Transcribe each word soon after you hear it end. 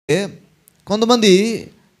కొంతమంది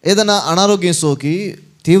ఏదైనా అనారోగ్యం సోకి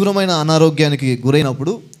తీవ్రమైన అనారోగ్యానికి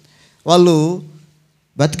గురైనప్పుడు వాళ్ళు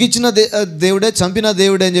బతికించిన దేవుడే చంపిన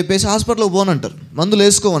దేవుడే అని చెప్పేసి హాస్పిటల్కి పోనంటారు, మందులు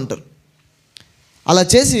వేసుకోమంటారు. అలా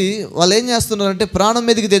చేసి వాళ్ళు ఏం చేస్తున్నారంటే ప్రాణం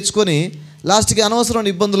మీదకి తెచ్చుకొని లాస్ట్కి అనవసరమైన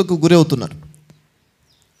ఇబ్బందులకు గురవుతున్నారు.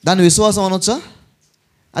 దాన్ని విశ్వాసం అనొచ్చా?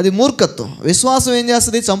 అది మూర్ఖత్వం. విశ్వాసం ఏం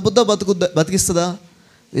చేస్తుంది? చంపుద్దా బతికిస్తుందా?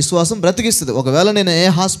 విశ్వాసం బ్రతికిస్తుంది. ఒకవేళ నేను ఏ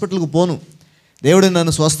హాస్పిటల్కి పోను, దేవుడు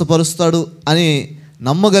నన్ను స్వస్థపరుస్తాడు అని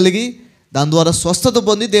నమ్మగలిగి దాని ద్వారా స్వస్థత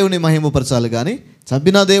పొంది దేవుని మహిమపరచాలి. కానీ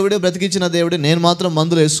చంపిన దేవుడే బ్రతికించిన దేవుడే నేను మాత్రం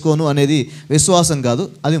మందులు వేసుకోను అనేది విశ్వాసం కాదు,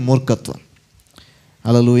 అది మూర్ఖత్వం.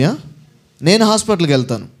 హల్లెలూయా. నేను హాస్పిటల్కి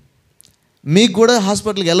వెళ్తాను, మీకు కూడా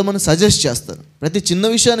హాస్పిటల్కి వెళ్ళమని సజెస్ట్ చేస్తాను. ప్రతి చిన్న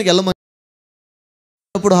విషయానికి వెళ్ళమని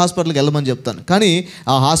హాస్పిటల్కి వెళ్ళమని చెప్తాను. కానీ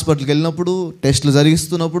ఆ హాస్పిటల్కి వెళ్ళినప్పుడు, టెస్టులు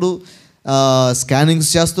జరిగిస్తున్నప్పుడు, స్కానింగ్స్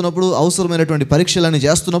చేస్తున్నప్పుడు, అవసరమైనటువంటి పరీక్షలన్నీ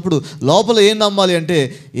చేస్తున్నప్పుడు లోపల ఏం నమ్మాలి అంటే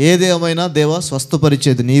ఏదేమైనా దేవా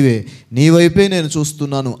స్వస్థపరిచేది నీవే, నీ వైపే నేను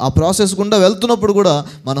చూస్తున్నాను. ఆ ప్రాసెస్ గుండా వెళ్తున్నప్పుడు కూడా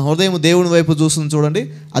మన హృదయం దేవుని వైపు చూస్తుంది చూడండి,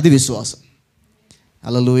 అది విశ్వాసం.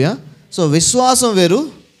 హల్లెలూయా. సో విశ్వాసం వేరు,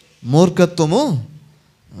 మూర్ఖత్వము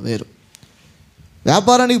వేరు.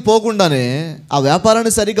 వ్యాపారానికి పోకుండానే, ఆ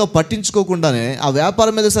వ్యాపారాన్ని సరిగా పట్టించుకోకుండానే, ఆ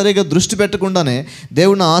వ్యాపారం మీద సరిగా దృష్టి పెట్టకుండానే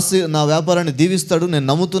దేవుడు నా వ్యాపారాన్ని దీవిస్తాడు నేను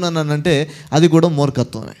నమ్ముతున్నానంటే అది కూడా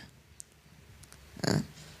మూర్ఖత్వమే.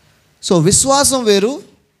 సో విశ్వాసం వేరు,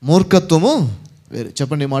 మూర్ఖత్వము వేరు.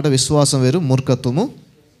 చెప్పండి ఈ మాట, విశ్వాసం వేరు, మూర్ఖత్వము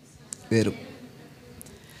వేరు.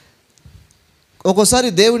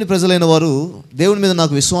 ఒక్కోసారి దేవుని ప్రజలైన వారు దేవుని మీద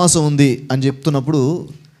నాకు విశ్వాసం ఉంది అని చెప్తున్నప్పుడు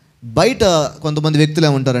బయట కొంతమంది వ్యక్తులు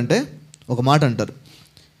ఏమంటారంటే ఒక మాట అంటారు,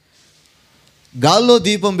 గాల్లో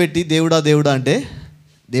దీపం పెట్టి దేవుడా దేవుడా అంటే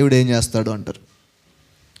దేవుడు ఏం చేస్తాడు అంటారు.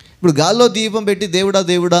 ఇప్పుడు గాల్లో దీపం పెట్టి దేవుడా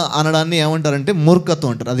దేవుడా అనడాన్ని ఏమంటారంటే మూర్ఖత్వం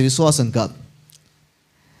అంటారు, అది విశ్వాసం కాదు.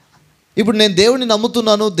 ఇప్పుడు నేను దేవుడిని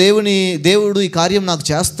నమ్ముతున్నాను, దేవుడు ఈ కార్యం నాకు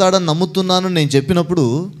చేస్తాడని నమ్ముతున్నాను నేను చెప్పినప్పుడు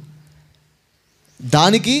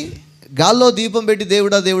దానికి గాల్లో దీపం పెట్టి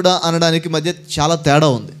దేవుడా దేవుడా అనడానికి మధ్య చాలా తేడా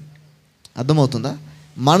ఉంది. అర్థమవుతుందా?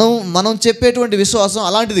 మనం చెప్పేటువంటి విశ్వాసం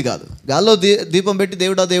అలాంటిది కాదు. గాల్లో దీపం పెట్టి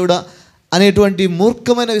దేవుడా దేవుడా అనేటువంటి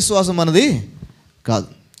మూర్ఖమైన విశ్వాసం మనది కాదు.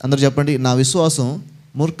 అందరూ చెప్పండి, నా విశ్వాసం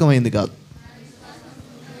మూర్ఖమైంది కాదు,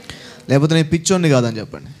 లేకపోతే నేను పిచ్చోన్ని కాదని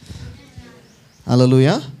చెప్పండి.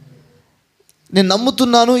 హల్లెలూయా. నేను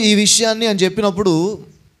నమ్ముతున్నాను ఈ విషయాన్ని అని చెప్పినప్పుడు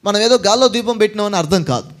మనం ఏదో గాల్లో దీపం పెట్టినామని అర్థం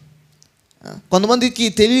కాదు. కొంతమందికి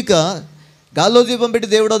తెలియక గాల్లో దీపం పెట్టి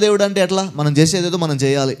దేవుడా దేవుడా అంటే ఎట్లా, మనం చేసేదేదో మనం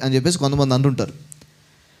చేయాలి అని చెప్పేసి కొంతమంది అంటుంటారు.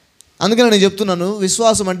 అందుకని నేను చెప్తున్నాను,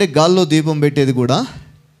 విశ్వాసం అంటే గాల్లో దీపం పెట్టేది కూడా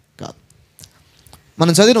కాదు.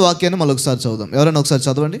 మనం చదివిన వాక్యాన్ని మళ్ళీ ఒకసారి చదువుదాం. ఎవరైనా ఒకసారి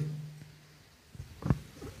చదవండి.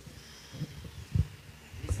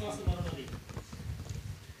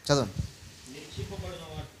 చదవండి.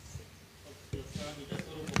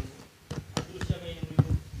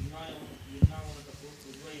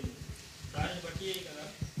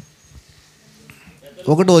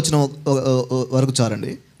 ఒకటో వచ్చిన వరకు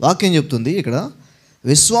చాలండి. వాక్యం చెప్తుంది ఇక్కడ,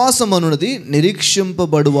 విశ్వాసం అనున్నది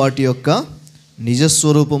నిరీక్షింపబడు వాటి యొక్క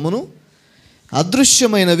నిజస్వరూపమును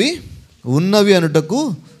అదృశ్యమైనవి ఉన్నవి అనుటకు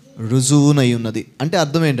రుజువునై ఉన్నది. అంటే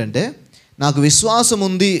అర్థం ఏంటంటే, నాకు విశ్వాసం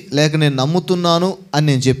ఉంది లేక నేను నమ్ముతున్నాను అని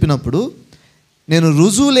నేను చెప్పినప్పుడు నేను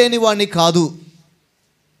రుజువు లేని వాడిని కాదు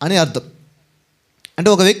అని అర్థం. అంటే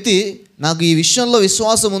ఒక వ్యక్తి నాకు ఈ విషయంలో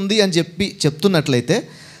విశ్వాసం ఉంది అని చెప్తున్నట్లయితే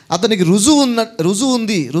అతనికి రుజువు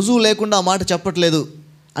ఉంది, రుజువు లేకుండా ఆ మాట చెప్పట్లేదు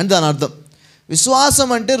అని దాని అర్థం. విశ్వాసం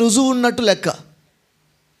అంటే రుజువు ఉన్నట్టు లెక్క.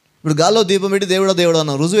 ఇప్పుడు గాల్లో దీపం పెట్టి దేవుడా దేవుడా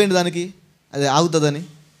అన్నాం, రుజువు ఏంటి దానికి? అది ఆగుతుందని,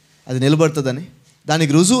 అది నిలబడుతుందని,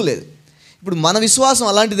 దానికి రుజువు లేదు. ఇప్పుడు మన విశ్వాసం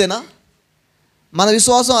అలాంటిదేనా? మన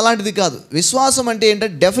విశ్వాసం అలాంటిది కాదు. విశ్వాసం అంటే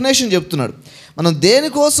ఏంటంటే డెఫినేషన్ చెప్తున్నాడు. మనం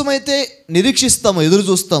దేనికోసమైతే నిరీక్షిస్తామో, ఎదురు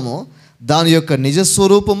చూస్తామో దాని యొక్క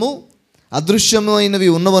నిజస్వరూపము అదృశ్యమైనవి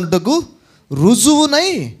ఉన్నవనుటకు రుజువునై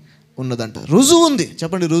ఉన్నదంట. రుజువు ఉంది,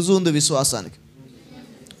 చెప్పండి, రుజువు ఉంది విశ్వాసానికి.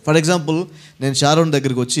 ఫర్ ఎగ్జాంపుల్, నేను షారోన్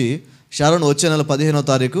దగ్గరికి వచ్చి, షారోన్ వచ్చే నెల 15వ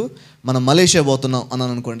తారీఖు మనం మలేషియా పోతున్నాం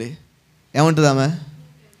అన్నాను అనుకోండి, ఏమంటుంది ఆమె?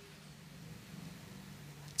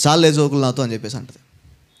 చాలే జోకులు నాతో అని చెప్పేసి అంటుంది.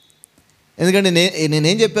 ఎందుకంటే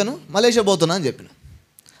నేనేం చెప్పాను? మలేషియా పోతున్నా అని చెప్పిన.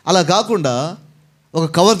 అలా కాకుండా ఒక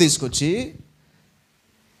కవర్ తీసుకొచ్చి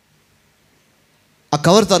ఆ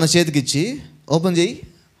కవర్ తన చేతికిచ్చి ఓపెన్ చేయి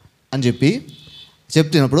అని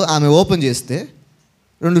చెప్తున్నప్పుడు ఆమె ఓపెన్ చేస్తే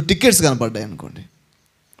 2 టికెట్స్ కనపడ్డాయి అనుకోండి.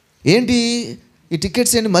 ఏంటి ఈ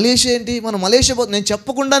టికెట్స్ ఏంటి? మలేషియా ఏంటి? మనం మలేషియా నేను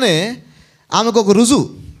చెప్పకుండానే ఆమెకు ఒక రుజువు.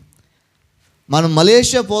 మనం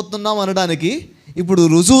మలేషియా పోతున్నాం అనడానికి ఇప్పుడు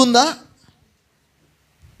రుజువు ఉందా?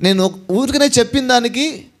 నేను ఊరికనే చెప్పిన దానికి,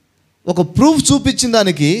 ఒక ప్రూఫ్ చూపించిన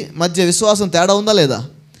దానికి మధ్య విశ్వాసం తేడా ఉందా లేదా?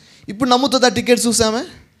 ఇప్పుడు నమ్ముతుందా టికెట్స్ చూసామే?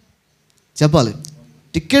 చెప్పాలి.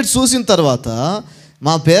 టికెట్ చూసిన తర్వాత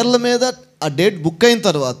మా పేర్ల మీద ఆ డేట్ బుక్ అయిన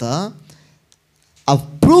తర్వాత ఆ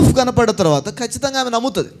ప్రూఫ్ కనపడిన తర్వాత ఖచ్చితంగా ఆమె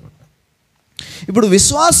నమ్ముతుంది. ఇప్పుడు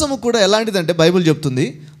విశ్వాసము కూడా ఎలాంటిదంటే బైబిల్ చెప్తుంది,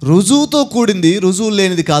 రుజువుతో కూడింది, రుజువు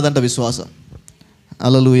లేనిది కాదంట విశ్వాసం.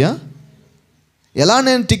 హల్లెలూయా. ఎలా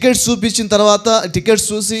నేను టికెట్స్ చూపించిన తర్వాత టికెట్స్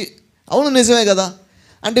చూసి అవును నిజమే కదా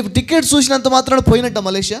అంటే ఇప్పుడు టికెట్స్ చూసినంత మాత్రాన పోయినట్ట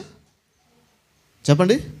మలేషియా?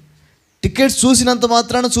 చెప్పండి. టికెట్స్ చూసినంత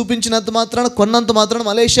మాత్రాన, చూపించినంత మాత్రాన, కొన్నంత మాత్రాన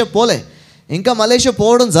మలేషియా పోలే. ఇంకా మలేషియా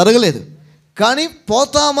పోవడం జరగలేదు. కానీ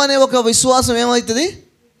పోతామనే ఒక విశ్వాసం ఏమవుతుంది?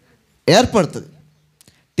 ఏర్పడుతుంది.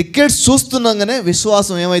 టికెట్స్ చూస్తున్నాగానే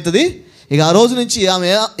విశ్వాసం ఏమవుతుంది? ఇక ఆ రోజు నుంచి ఆమె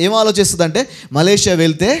ఏం ఆలోచిస్తుంది అంటే మలేషియా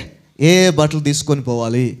వెళ్తే ఏ బట్టలు తీసుకొని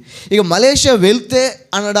పోవాలి, ఇక మలేషియా వెళ్తే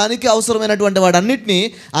అనడానికి అవసరమైనటువంటి వాటన్నిటినీ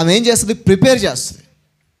ఆమె ఏం చేస్తుంది? ప్రిపేర్ చేస్తుంది.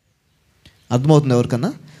 అర్థమవుతుంది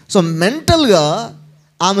ఎవరికన్నా? సో మెంటల్గా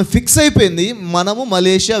ఆమె ఫిక్స్ అయిపోయింది, మనము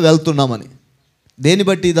మలేషియా వెళ్తున్నామని. దేన్ని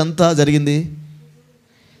బట్టి ఇదంతా జరిగింది?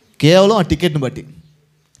 కేవలం ఆ టికెట్ని బట్టి.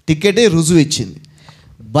 టికెటే రుజువు ఇచ్చింది.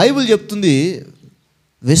 బైబిల్ చెప్తుంది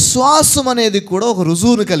విశ్వాసం అనేది కూడా ఒక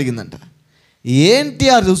రుజువును కలిగిందంట. ఏంటి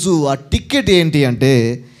ఆ రుజువు? ఆ టికెట్ ఏంటి అంటే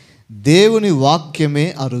దేవుని వాక్యమే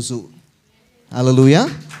ఆ రుజువు. హల్లెలూయా.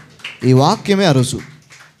 ఈ వాక్యమే ఆ రుజువు.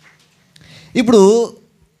 ఇప్పుడు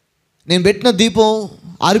నేను పెట్టిన దీపం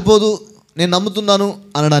ఆరిపోదు, నేను నమ్ముతున్నాను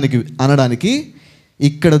అనడానికి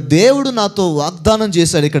ఇక్కడ దేవుడు నాతో వాగ్దానం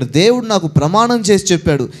చేశాడు, ఇక్కడ దేవుడు నాకు ప్రమాణం చేసి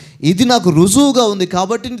చెప్పాడు, ఇది నాకు రుజువుగా ఉంది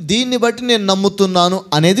కాబట్టి దీన్ని బట్టి నేను నమ్ముతున్నాను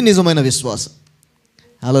అనేది నిజమైన విశ్వాసం.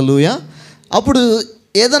 హల్లెలూయా. అప్పుడు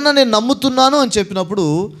ఏదన్నా నేను నమ్ముతున్నాను అని చెప్పినప్పుడు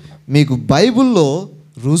మీకు బైబిల్లో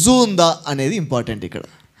రుజువు ఉందా అనేది ఇంపార్టెంట్ ఇక్కడ.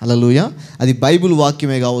 హల్లెలూయా. అది బైబిల్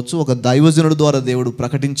వాక్యమే కావచ్చు, ఒక దైవజనుడి ద్వారా దేవుడు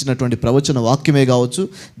ప్రకటించినటువంటి ప్రవచన వాక్యమే కావచ్చు,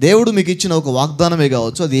 దేవుడు మీకు ఇచ్చిన ఒక వాగ్దానమే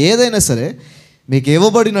కావచ్చు, అది ఏదైనా సరే మీకు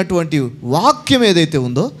ఇవ్వబడినటువంటి వాక్యం ఏదైతే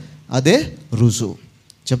ఉందో అదే రుజువు.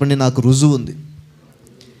 చెప్పండి, నాకు రుజువు ఉంది.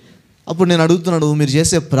 అప్పుడు నేను అడుగుతున్నాను, మీరు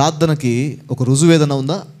చేసే ప్రార్థనకి ఒక రుజువు ఏదైనా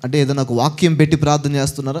ఉందా? అంటే ఏదైనా ఒక వాక్యం పెట్టి ప్రార్థన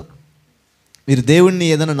చేస్తున్నారా? మీరు దేవుణ్ణి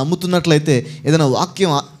ఏదైనా నమ్ముతున్నట్లయితే ఏదైనా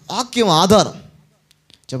వాక్యం ఆధారం.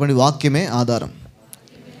 చెప్పండి, వాక్యమే ఆధారం.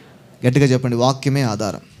 గట్టిగా చెప్పండి, వాక్యమే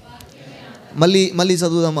ఆధారం. మళ్ళీ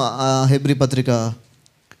చదువుదాం హెబ్రీ పత్రిక,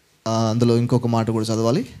 అందులో ఇంకొక మాట కూడా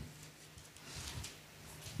చదవాలి.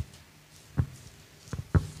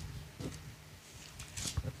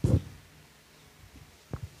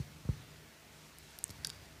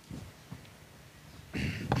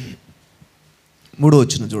 మూడో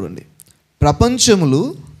వచనం చూడండి. ప్రపంచములు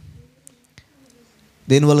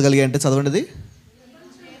దేనివల్ల కలిగాయి అంటే చదవండి.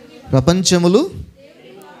 ప్రపంచములు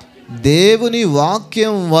దేవుని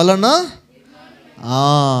వాక్యం వలన.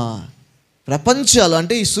 ప్రపంచాలు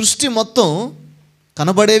అంటే ఈ సృష్టి మొత్తం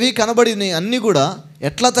కనబడినవి అన్నీ కూడా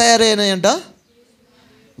ఎట్లా తయారైనాయంట?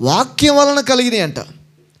 వాక్యం వలన కలిగినాయి అంట.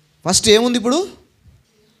 ఫస్ట్ ఏముంది?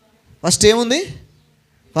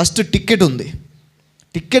 ఫస్ట్ టికెట్ ఉంది.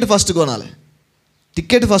 టికెట్ ఫస్ట్ కొనాలి,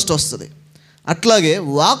 టికెట్ ఫస్ట్ వస్తుంది. అట్లాగే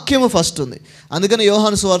వాక్యము ఫస్ట్ ఉంది. అందుకని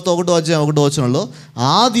యోహాను సువార్త 1:1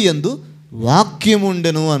 ఆదియందు వాక్యం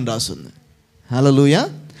ఉండెను అని రాస్తుంది. హల్లెలూయా.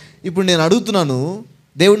 ఇప్పుడు నేను అడుగుతున్నాను,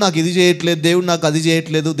 దేవుడు నాకు ఇది చేయట్లేదు, దేవుడు నాకు అది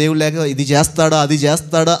చేయట్లేదు, దేవుడు లేక ఇది చేస్తాడా అది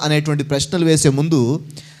చేస్తాడా అనేటువంటి ప్రశ్నలు వేసే ముందు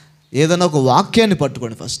ఏదైనా ఒక వాక్యాన్ని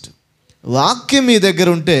పట్టుకోండి. ఫస్ట్ వాక్యం మీ దగ్గర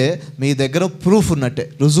ఉంటే మీ దగ్గర ప్రూఫ్ ఉన్నట్టే,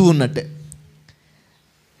 రుజువు ఉన్నట్టే.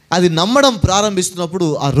 అది నమ్మడం ప్రారంభిస్తున్నప్పుడు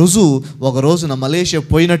ఆ రుజువు ఒక రోజున మలేషియా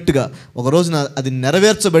పోయినట్టుగా, ఒక రోజున అది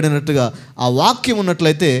నెరవేర్చబడినట్టుగా ఆ వాక్యం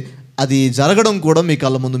ఉన్నట్లయితే అది జరగడం కూడా మీ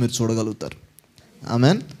కళ్ళ ముందు మీరు చూడగలుగుతారు.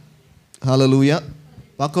 ఆమెన్. హల్లెలూయా.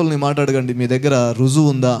 పక్కల్ని మాట్లాడగండి, మీ దగ్గర రుజువు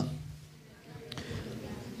ఉందా?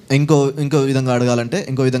 ఇంకో విధంగా అడగాలంటే,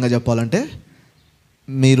 ఇంకో విధంగా చెప్పాలంటే,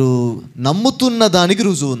 మీరు నమ్ముతున్న దానికి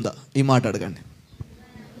రుజువు ఉందా? ఈ మాట అడగండి.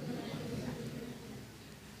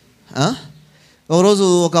 ఒకరోజు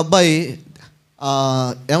ఒక అబ్బాయి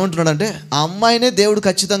ఏమంటున్నాడంటే, ఆ అమ్మాయినే దేవుడు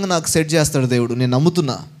ఖచ్చితంగా నాకు సెట్ చేస్తాడు దేవుడు, నేను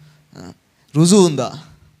నమ్ముతున్నా. రుజువు ఉందా?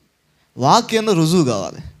 వాక్యంలో రుజువు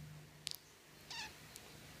కావాలి.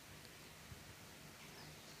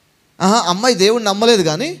 అమ్మాయి దేవుడిని నమ్మలేదు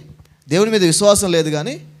కానీ, దేవుని మీద విశ్వాసం లేదు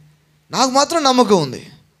కానీ నాకు మాత్రం నమ్మకం ఉంది.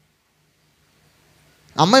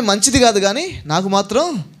 అమ్మాయి మంచిది కాదు కానీ నాకు మాత్రం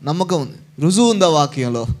నమ్మకం ఉంది. రుజువు ఉందా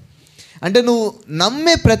వాక్యంలో? అంటే నువ్వు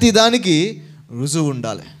నమ్మే ప్రతిదానికి రుజువు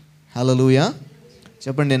ఉండాలి. హల్లెలూయా.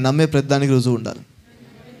 చెప్పండి, నేను నమ్మే ప్రతిదానికి రుజువు ఉండాలి.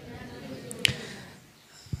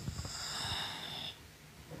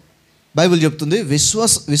 బైబిల్ చెప్తుంది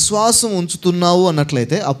విశ్వాసం ఉంచుతున్నావు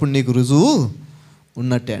అన్నట్లయితే అప్పుడు నీకు రుజువు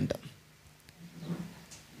ఉన్నట్టే అంట.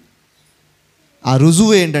 ఆ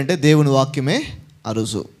రుజువు ఏంటంటే దేవుని వాక్యమే ఆ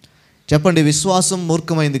రుజువు. చెప్పండి, విశ్వాసం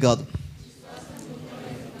మూర్ఖమైంది కాదు,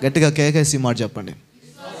 గట్టిగా కేకేసి మాట చెప్పండి.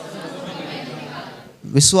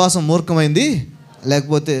 విశ్వాసం మూర్ఖమైంది,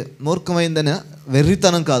 లేకపోతే మూర్ఖమైందని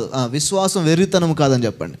వెర్రితనం కాదు, విశ్వాసం వెర్రితనం కాదని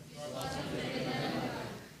చెప్పండి.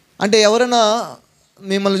 అంటే ఎవరైనా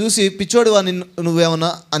మిమ్మల్ని చూసి పిచ్చోడివా నువ్వేమన్నా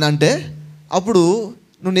అని అంటే అప్పుడు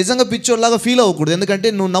నువ్వు నిజంగా పిచ్చోడిలాగా ఫీల్ అవ్వకూడదు. ఎందుకంటే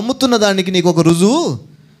నువ్వు నమ్ముతున్న దానికి నీకు ఒక రుజువు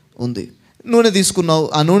ఉంది. నూనె తీసుకున్నావు,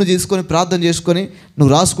 ఆ నూనె తీసుకొని ప్రార్థన చేసుకొని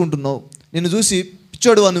నువ్వు రాసుకుంటున్నావు. నిన్ను చూసి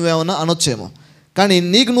పిచ్చోడివా నువ్వేమన్నా అనొచ్చేమో, కానీ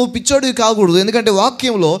నీకు నువ్వు పిచ్చోడివి కాకూడదు. ఎందుకంటే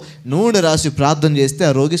వాక్యంలో నూనె రాసి ప్రార్థన చేస్తే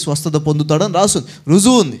ఆ రోగి స్వస్థత పొందుతాడని రాసు,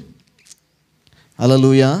 రుజువు ఉంది.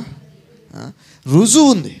 హల్లెలూయా, రుజువు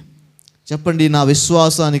ఉంది. చెప్పండి, నా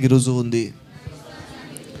విశ్వాసానికి రుజువు ఉంది.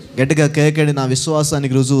 గట్టిగా కేకండి, నా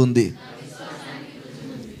విశ్వాసానికి రుజువు ఉంది.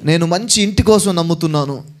 నేను మంచి ఇంటి కోసం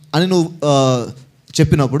నమ్ముతున్నాను అని నువ్వు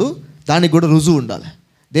చెప్పినప్పుడు దానికి కూడా రుజువు ఉండాలి.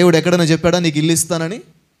 దేవుడు ఎక్కడైనా చెప్పాడా నీకు ఇల్లు ఇస్తానని?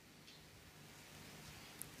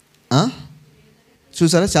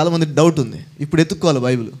 చూసారా, చాలామంది డౌట్ ఉంది. ఇప్పుడు ఎత్తుక్కోవాలి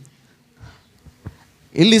బైబిల్.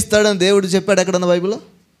 ఇల్లు ఇస్తాడని దేవుడు చెప్పాడు ఎక్కడన్నా బైబిల్లో?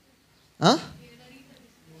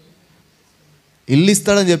 ఇల్లు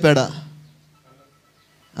ఇస్తాడని చెప్పాడా?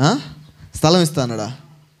 స్థలం ఇస్తానడా?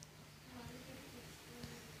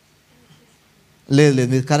 లేదు,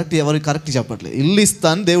 మీరు కరెక్ట్, ఎవరికి కరెక్ట్ చెప్పట్లేదు. ఇల్లు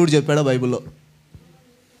ఇస్తాను దేవుడు చెప్పాడా బైబిల్లో?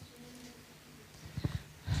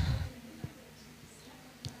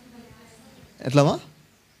 ఎట్లామా?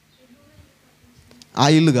 ఆ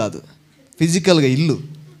ఇల్లు కాదు, ఫిజికల్గా ఇల్లు,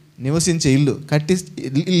 నివసించే ఇల్లు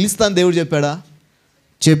ఇల్లు ఇస్తాను దేవుడు చెప్పాడా?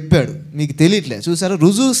 చెప్పాడు. మీకు తెలియట్లే. చూసారా,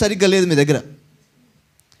 రుజువు సరిగ్గా లేదు మీ దగ్గర.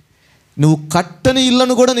 నువ్వు కట్టని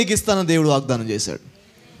ఇళ్లను కూడా నీకు ఇస్తానని దేవుడు వాగ్దానం చేశాడు.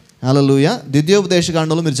 హల్లెలూయా.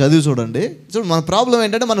 ద్వితీయోపదేశకాండంలో మీరు చదివి చూడండి. మన ప్రాబ్లం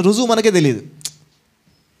ఏంటంటే మన రుజువు మనకే తెలియదు.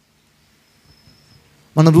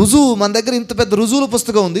 మన దగ్గర ఇంత పెద్ద రుజువుల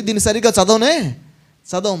పుస్తకం ఉంది, దీన్ని సరిగ్గా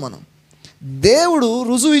చదవం మనం. దేవుడు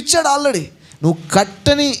రుజువు ఇచ్చాడు ఆల్రెడీ. నువ్వు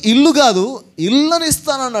కట్టని ఇల్లు కాదు, ఇళ్ళని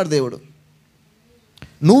ఇస్తానన్నాడు దేవుడు.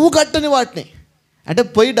 నువ్వు కట్టని వాటిని అంటే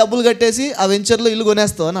పోయి డబ్బులు కట్టేసి ఆ వెంచర్లో ఇల్లు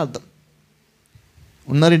కొనేస్తావు అని అర్థం.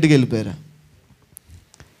 ఉన్నారింటికి వెళ్ళిపోయారా?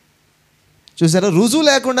 చూసారా, రుజువు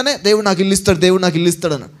లేకుండానే దేవుడు నాకు ఇల్లు ఇస్తాడు, దేవుడు నాకు ఇల్లు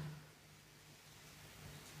ఇస్తాడని.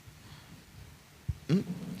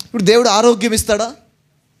 ఇప్పుడు దేవుడు ఆరోగ్యం ఇస్తాడా?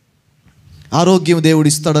 ఆరోగ్యం దేవుడు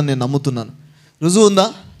ఇస్తాడని నేను నమ్ముతున్నాను. రుజువు ఉందా?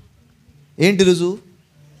 ఏంటి రుజువు?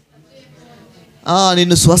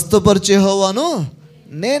 నిన్ను స్వస్థపరిచే యెహోవాను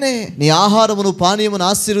నేనే, నీ ఆహారమును పానీయమును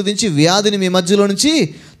ఆశీర్వదించి వ్యాధిని మీ మధ్యలో నుంచి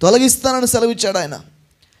తొలగిస్తానని సెలవిచ్చాడు ఆయన.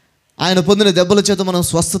 ఆయన పొందిన దెబ్బల చేత మనం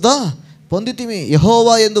స్వస్థత పొందితిమి.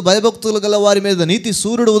 యెహోవా యందు భయభక్తులు గల వారి మీద నీతి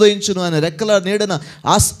సూర్యుడు ఉదయించును. ఆయన రెక్కల నీడన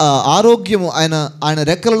ఆరోగ్యము, ఆయన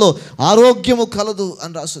రెక్కలలో ఆరోగ్యము కలదు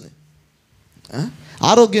అని రాసుంది.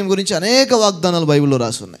 ఆరోగ్యం గురించి అనేక వాగ్దానాలు బైబిల్లో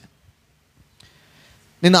రాసున్నాయి.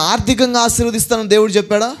 నిన్ను ఆర్థికంగా ఆశీర్వదిస్తానని దేవుడు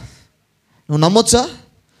చెప్పాడా? నువ్వు నమ్మొచ్చా?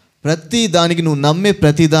 ప్రతి దానికి, నువ్వు నమ్మే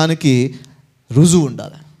ప్రతి దానికి రుజువు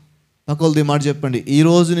ఉండాలి. పక్కలది మాట చెప్పండి, ఈ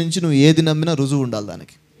రోజు నుంచి నువ్వు ఏది నమ్మినా రుజువు ఉండాలి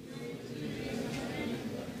దానికి.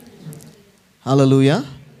 హల్లెలూయా.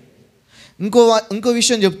 ఇంకో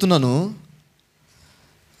విషయం చెప్తున్నాను.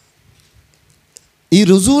 ఈ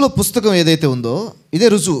రుజువుల పుస్తకం ఏదైతే ఉందో ఇదే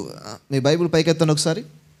రుజువు. మీ బైబిల్ పైకెత్తండి ఒకసారి.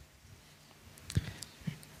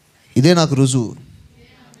 ఇదే నాకు రుజువు.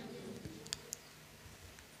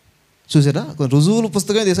 చూసారా, రుజువుల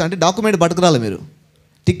పుస్తకం తీసా అంటే డాక్యుమెంట్ పట్టుకురాలి మీరు.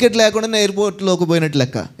 టికెట్ లేకుండా ఎయిర్పోర్ట్లోకి పోయినట్టు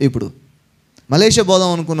లెక్క. ఇప్పుడు మలేషియా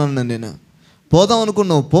పోదాం అనుకున్నాను నేను, పోదాం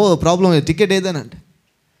అనుకున్నావు, ప్రాబ్లం టికెట్ ఏదైనా అంటే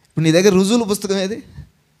ఇప్పుడు నీ దగ్గర రుజువుల పుస్తకం ఏది?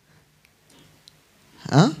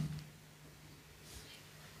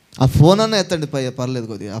 ఆ ఫోన్ అన్నా ఎత్తండి, పర్లేదు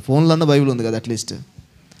కొద్దిగా. ఆ ఫోన్లో అన్న బైబిల్ ఉంది కదా అట్లీస్ట్.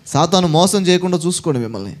 సాతాను మోసం చేయకుండా చూసుకోండి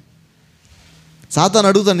మిమ్మల్ని. సాతాను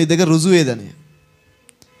అడుగుతాను నీ దగ్గర రుజువు ఏదని.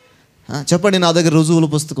 చెప్పండి, నా దగ్గర రుజువుల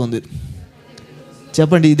పుస్తకం ఉంది.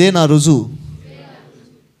 చెప్పండి, ఇదే నా రుజువు.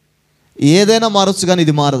 ఏదైనా మారచ్చు కానీ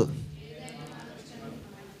ఇది మారదు.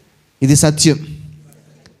 ఇది సత్యం.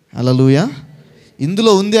 హల్లెలూయా.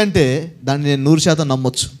 ఇందులో ఉంది అంటే దాన్ని నేను 100%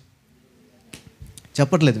 నమ్మొచ్చు.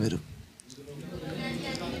 చెప్పట్లేదు మీరు?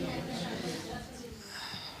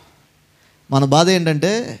 మన బాధ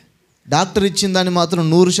ఏంటంటే డాక్టర్ ఇచ్చిన దాన్ని మాత్రం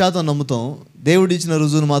 100% నమ్ముతాం, దేవుడు ఇచ్చిన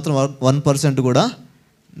రుజువును మాత్రం 1% కూడా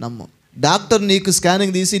నమ్మం. డాక్టర్ నీకు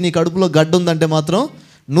స్కానింగ్ తీసి నీ కడుపులో గడ్డ ఉందంటే మాత్రం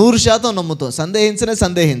 100% నమ్ముతాం,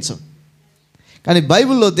 సందేహించం. కానీ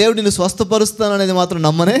బైబిల్లో దేవుడిని స్వస్థపరుస్తాను అనేది మాత్రం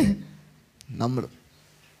నమ్మడు.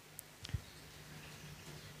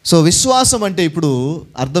 సో విశ్వాసం అంటే ఇప్పుడు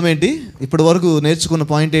అర్థం ఏంటి? ఇప్పటి వరకు నేర్చుకున్న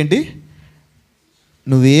పాయింట్ ఏంటి?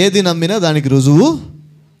 నువ్వు ఏది నమ్మినా దానికి రుజువు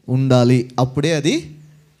ఉండాలి, అప్పుడే అది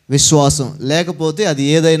విశ్వాసం. లేకపోతే అది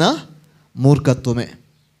ఏదైనా మూర్ఖత్వమే.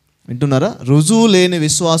 వింటున్నారా? రుజువు లేని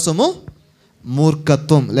విశ్వాసము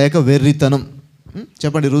మూర్ఖత్వం లేక వెర్రితనం.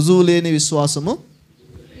 చెప్పండి, రుజువు లేని విశ్వాసము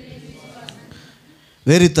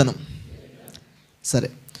వెర్రితనం. సరే,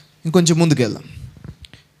 ఇంకొంచెం ముందుకు వెళ్దాం.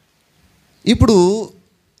 ఇప్పుడు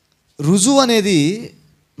రుజువు అనేది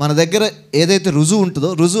మన దగ్గర ఏదైతే రుజువు ఉంటుందో,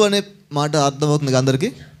 రుజువు అనే మాట అర్థమవుతుంది అందరికీ.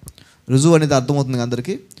 రుజువు అనేది అర్థమవుతుంది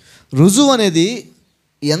అందరికీ. రుజువు అనేది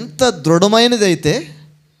ఎంత దృఢమైనది అయితే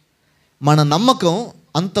మన నమ్మకం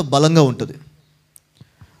అంత బలంగా ఉంటుంది.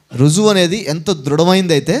 రుజువు అనేది ఎంత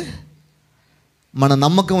దృఢమైనది అయితే మన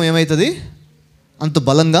నమ్మకం ఏమవుతుంది, అంత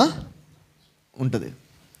బలంగా ఉంటుంది.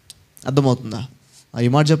 అర్థమవుతుందా? ఈ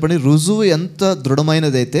మాట చెప్పండి. రుజువు ఎంత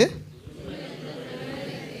దృఢమైనదైతే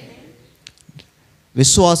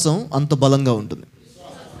విశ్వాసం అంత బలంగా ఉంటుంది.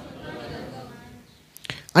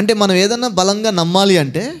 అంటే మనం ఏదన్నా బలంగా నమ్మాలి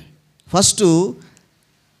అంటే ఫస్ట్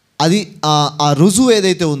అది ఆ రుజువు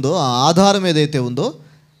ఏదైతే ఉందో, ఆ ఆధారం ఏదైతే ఉందో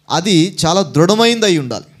అది చాలా దృఢమైంది అయి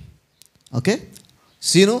ఉండాలి. ఓకే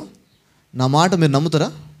సీను, నా మాట మీరు నమ్ముతారా?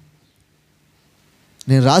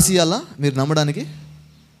 నేను రాసి ఇవ్వాలా మీరు నమ్మడానికి?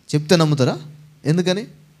 చెప్తే నమ్ముతారా? ఎందుకని?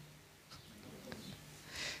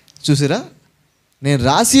 చూసిరా, నేను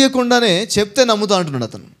రాసియకుండానే చెప్తే నమ్ముతా అంటున్నాడు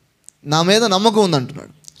అతను. నా మీద నమ్మకం ఉంది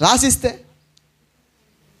అంటున్నాడు. రాసిస్తే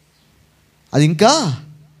అది ఇంకా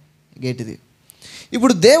గేటిది.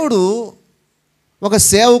 ఇప్పుడు దేవుడు ఒక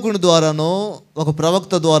సేవకుని ద్వారానో, ఒక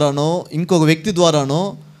ప్రవక్త ద్వారానో, ఇంకొక వ్యక్తి ద్వారానో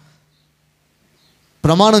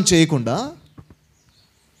ప్రమాణం చేయకుండా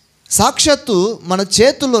సాక్షాత్తు మన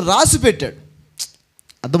చేతుల్లో రాసి పెట్టాడు.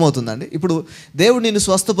 అర్థమవుతుందండి? ఇప్పుడు దేవుడు నిన్ను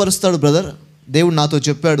స్వస్థపరుస్తాడు బ్రదర్, దేవుడు నాతో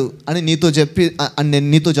చెప్పాడు అని నేను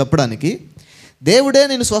నీతో చెప్పడానికి, దేవుడే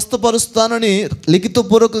నేను స్వస్థపరుస్తానని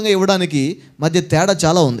లిఖితపూర్వకంగా ఇవ్వడానికి మధ్య తేడా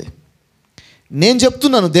చాలా ఉంది. నేను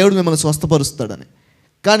చెప్తున్నాను దేవుడు మిమ్మల్ని స్వస్థపరుస్తాడని,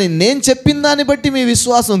 కానీ నేను చెప్పిన దాన్ని బట్టి మీ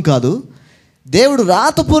విశ్వాసం కాదు, దేవుడు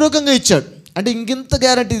రాతపూర్వకంగా ఇచ్చాడు. అంటే ఇంకింత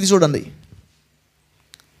గ్యారంటీ ఇది చూడండి.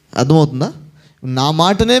 అర్థమవుతుందా? నా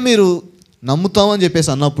మాటనే మీరు నమ్ముతామని చెప్పేసి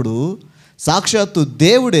అన్నప్పుడు సాక్షాత్తు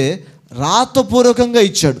దేవుడే రాతపూర్వకంగా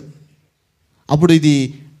ఇచ్చాడు. అప్పుడు ఇది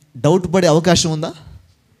డౌట్ పడే అవకాశం ఉందా?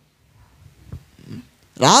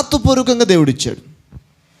 రాతపూర్వకంగా దేవుడు ఇచ్చాడు,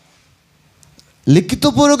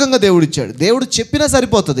 లిఖితపూర్వకంగా దేవుడు ఇచ్చాడు. దేవుడు చెప్పినా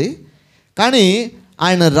సరిపోతుంది, కానీ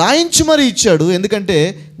ఆయన రాయించి మరీ ఇచ్చాడు. ఎందుకంటే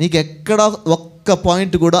నీకు ఎక్కడ ఒక్క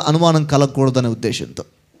పాయింట్ కూడా అనుమానం కలగకూడదనే ఉద్దేశంతో.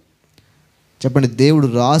 చెప్పండి, దేవుడు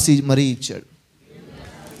రాసి మరీ ఇచ్చాడు.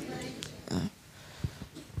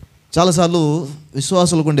 చాలాసార్లు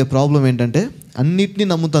విశ్వాసులకు ఉండే ప్రాబ్లం ఏంటంటే అన్నిటినీ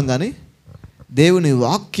నమ్ముతాం, కానీ దేవుని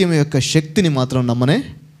వాక్యం యొక్క శక్తిని మాత్రం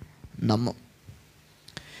నమ్మం.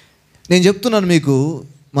 నేను చెప్తున్నాను మీకు,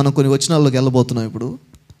 మనం కొన్ని వచనాల్లోకి వెళ్ళబోతున్నాం. ఇప్పుడు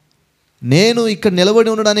నేను ఇక్కడ నిలబడి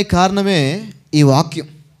ఉండడానికి కారణమే ఈ వాక్యం.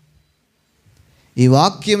 ఈ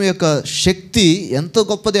వాక్యం యొక్క శక్తి ఎంత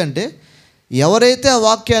గొప్పది అంటే, ఎవరైతే ఆ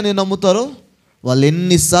వాక్యాన్ని నమ్ముతారో వాళ్ళు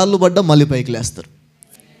ఎన్నిసార్లు పడ్డా మళ్ళీ పైకి లేస్తారు.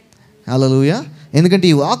 హల్లెలూయా. ఎందుకంటే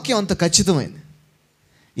ఈ వాక్యం అంత ఖచ్చితమైంది,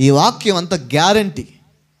 ఈ వాక్యం అంత గ్యారంటీ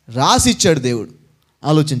రాసి ఇచ్చాడు దేవుడు.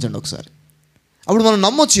 ఆలోచించండి ఒకసారి. అప్పుడు మనం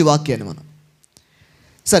నమ్మొచ్చు ఈ వాక్యాన్ని మనం.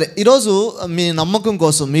 సరే, ఈరోజు మీ నమ్మకం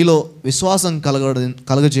కోసం, మీలో విశ్వాసం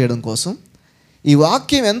కలగజేయడం కోసం ఈ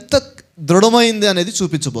వాక్యం ఎంత దృఢమైంది అనేది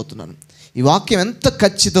చూపించబోతున్నాను. ఈ వాక్యం ఎంత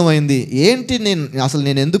ఖచ్చితమైంది ఏంటి,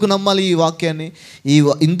 నేను ఎందుకు నమ్మాలి ఈ వాక్యాన్ని?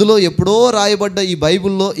 ఇందులో ఎప్పుడో రాయబడ్డ ఈ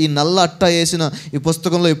బైబిల్లో, ఈ నల్ల అట్ట వేసిన ఈ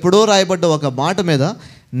పుస్తకంలో ఎప్పుడో రాయబడ్డ ఒక మాట మీద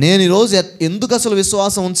నేను ఈరోజు ఎందుకు అసలు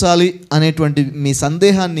విశ్వాసం ఉంచాలి అనేటువంటి మీ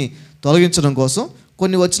సందేహాన్ని తొలగించడం కోసం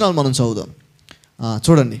కొన్ని వచనాలు మనం చదువుదాం.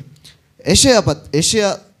 చూడండి, యెషయా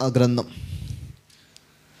గ్రంథం.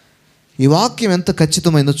 ఈ వాక్యం ఎంత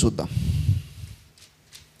ఖచ్చితమైందో చూద్దాం.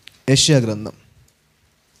 యెషయా గ్రంథం.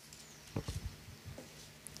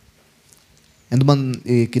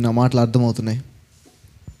 ఎంతమందికి నా మాటలు అర్థమవుతున్నాయి?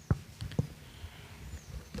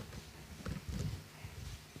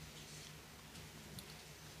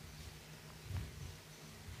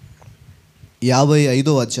 యాభై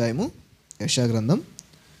 55వ అధ్యాయము యెషయా గ్రంథం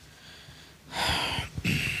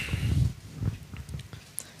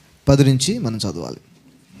 10 నుంచి మనం చదవాలి.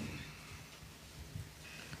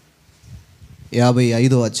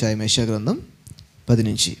 55వ అధ్యాయం యెషయా గ్రంథం 10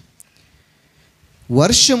 నుంచి.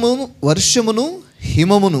 వర్షమును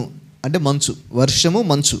హిమమును అంటే మంచు, వర్షము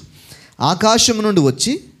మంచు ఆకాశము నుండి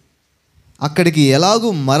వచ్చి అక్కడికి ఎలాగూ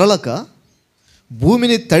మరలక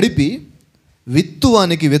భూమిని తడిపి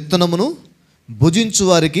విత్తువానికి విత్తనమును,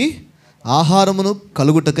 భుజించువారికి ఆహారమును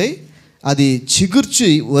కలుగుటకై అది చిగుర్చి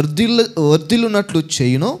వర్ధిల్లునట్లు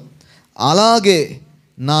చేయునో, అలాగే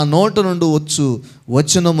నా నోట నుండి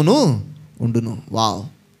వచనమును ఉండును. వావ్!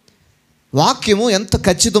 వాక్యము ఎంత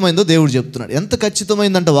ఖచ్చితమైందో దేవుడు చెప్తున్నాడు. ఎంత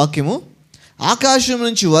ఖచ్చితమైందంటే వాక్యము, ఆకాశం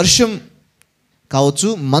నుంచి వర్షం కావచ్చు,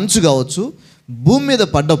 మంచు కావచ్చు, భూమి మీద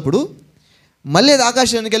పడ్డప్పుడు మళ్ళీ అది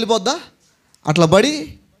ఆకాశానికి వెళ్ళిపోద్దా? అట్లా పడి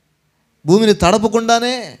భూమిని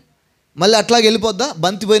తడపకుండానే మళ్ళీ అట్లాగే వెళ్ళిపోద్దా?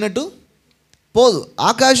 బంతి పోయినట్టు పోదు.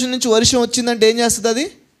 ఆకాశం నుంచి వర్షం వచ్చిందంటే ఏం చేస్తుంది? అది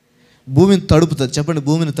భూమిని తడుపుతుంది. చెప్పండి,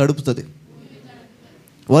 భూమిని తడుపుతుంది.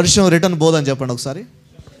 వర్షం రిటర్న్ పోదని చెప్పండి ఒకసారి.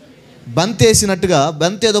 బంతి వేసినట్టుగా,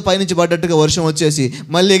 బంతి ఏదో పైనుంచి పడ్డట్టుగా వర్షం వచ్చేసి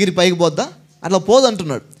మళ్ళీ ఎగిరి పైకి పోద్దా? అట్లా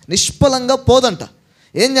పోదంటున్నాడు. నిష్ఫలంగా పోదంట.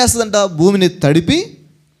 ఏం చేస్తుందంట? భూమిని తడిపి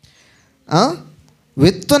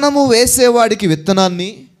విత్తనము వేసేవాడికి విత్తనాన్ని,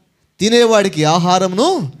 తినేవాడికి ఆహారమును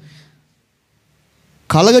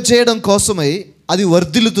కలగచేయడం కోసమై అది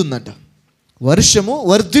వర్ధిల్లుతుందంట. వర్షము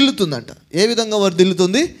వర్ధిల్లుతుందంట. ఏ విధంగా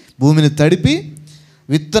వర్ధిల్లుతుంది? భూమిని తడిపి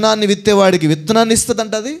విత్తనాన్ని విత్తేవాడికి విత్తనాన్ని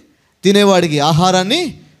ఇస్తుందంట, అది తినేవాడికి ఆహారాన్ని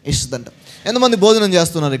ఇస్తుందంట. ఎంతమంది భోజనం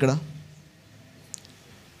చేస్తున్నారు ఇక్కడ?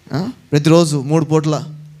 ప్రతిరోజు 3 పూట్ల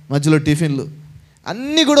మధ్యలో టిఫిన్లు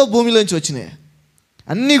అన్నీ కూడా భూమిలో నుంచి వచ్చినాయి.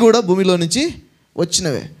 అన్నీ కూడా భూమిలో నుంచి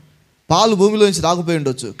వచ్చినవే. పాలు భూమిలో నుంచి రాకపోయి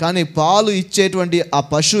ఉండొచ్చు, కానీ పాలు ఇచ్చేటువంటి ఆ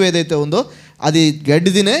పశువు ఏదైతే ఉందో అది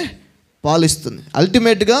గడ్డి తినే పాలు ఇస్తుంది.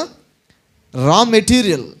 అల్టిమేట్గా రా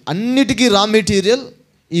మెటీరియల్, అన్నిటికీ రా మెటీరియల్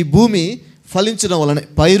ఈ భూమి ఫలించడం వలనే,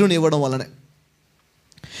 పైరుని ఇవ్వడం వలనే.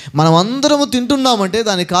 మనం అందరము తింటున్నామంటే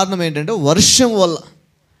దానికి కారణం ఏంటంటే వర్షం వల్ల.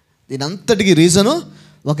 దీని అంతటికి రీజను,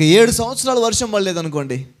 ఒక 7 సంవత్సరాలు వర్షం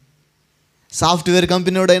పడలేదనుకోండి, సాఫ్ట్వేర్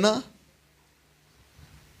కంపెనీ వాడైనా,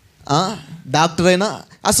 డాక్టర్ అయినా,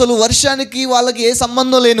 అసలు వర్షానికి వాళ్ళకి ఏ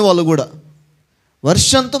సంబంధం లేని వాళ్ళు కూడా,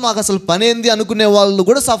 వర్షంతో మాకు అసలు పని ఏంది అనుకునే వాళ్ళు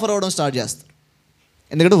కూడా సఫర్ అవ్వడం స్టార్ట్ చేస్తారు.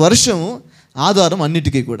 ఎందుకంటే వర్షం ఆధారం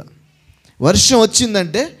అన్నిటికీ కూడా. వర్షం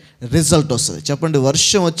వచ్చిందంటే రిజల్ట్ వస్తుంది. చెప్పండి,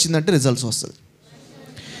 వర్షం వచ్చిందంటే రిజల్ట్స్ వస్తుంది.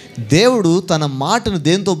 దేవుడు తన మాటను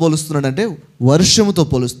దేంతో పోలుస్తున్నాడంటే వర్షముతో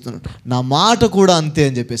పోలుస్తున్నాడు. నా మాట కూడా అంతే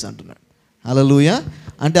అని చెప్పేసి అంటున్నాడు. హల్లెలూయా.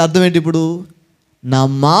 అంటే అర్థం ఏంటి? ఇప్పుడు నా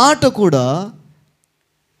మాట కూడా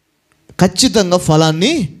ఖచ్చితంగా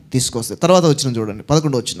ఫలాన్ని తీసుకొస్తాయి. తర్వాత వచ్చిన చూడండి,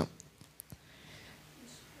 11వ వచనం.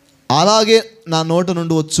 అలాగే నా నోట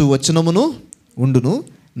నుండి వచ్చు వచనమును ఉండును,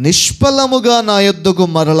 నిష్ఫలముగా నా యొద్దకు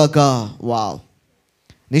మరలక. వావ్,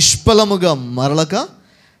 నిష్ఫలముగా మరలక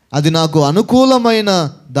అది నాకు అనుకూలమైన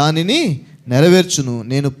దానిని నెరవేర్చును,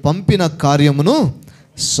 నేను పంపిన కార్యమును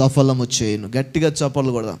సఫలము చేయును. గట్టిగా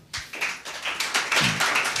చప్పట్లు కొడదాం.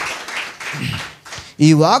 ఈ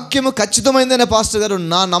వాక్యము ఖచ్చితమైందనే పాస్టర్ గారు,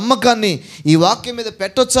 నా నమ్మకాన్ని ఈ వాక్యం మీద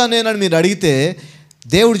పెట్టొచ్చా నేనని మీరు అడిగితే,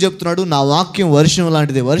 దేవుడు చెప్తున్నాడు నా వాక్యం వర్షం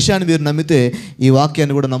లాంటిది. వర్షాన్ని మీరు నమ్మితే ఈ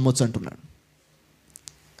వాక్యాన్ని కూడా నమ్మొచ్చు అంటున్నాడు.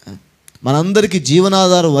 మనందరికీ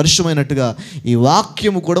జీవనాధారం వర్షమైనట్టుగా ఈ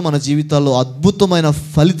వాక్యము కూడా మన జీవితాల్లో అద్భుతమైన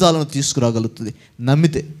ఫలితాలను తీసుకురాగలుగుతుంది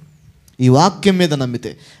నమ్మితే, ఈ వాక్యం మీద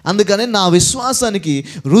నమ్మితే. అందుకనే నా విశ్వాసానికి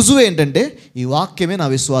రుజువు ఏంటంటే ఈ వాక్యమే నా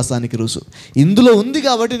విశ్వాసానికి రుజువు. ఇందులో ఉంది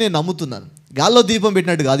కాబట్టి నేను నమ్ముతున్నాను. గాల్లో దీపం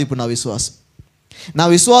పెట్టినట్టు కాదు ఇప్పుడు నా విశ్వాసం. నా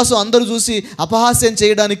విశ్వాసం అందరూ చూసి అపహాస్యం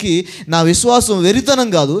చేయడానికి నా విశ్వాసం వెరితనం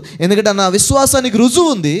కాదు. ఎందుకంటే నా విశ్వాసానికి రుజువు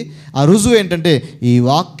ఉంది. ఆ రుజువు ఏంటంటే ఈ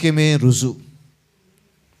వాక్యమే రుజువు.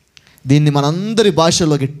 దీన్ని మనందరి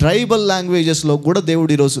భాషల్లోకి, ట్రైబల్ లాంగ్వేజెస్లో కూడా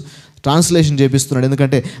దేవుడు ఈరోజు ట్రాన్స్లేషన్ చేపిస్తున్నాడు.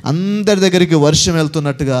 ఎందుకంటే అందరి దగ్గరికి వర్షం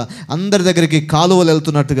వెళ్తున్నట్టుగా, అందరి దగ్గరికి కాలువలు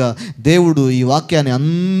వెళ్తున్నట్టుగా దేవుడు ఈ వాక్యాన్ని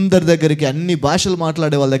అందరి దగ్గరికి, అన్ని భాషలు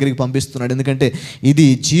మాట్లాడే వాళ్ళ దగ్గరికి పంపిస్తున్నాడు. ఎందుకంటే ఇది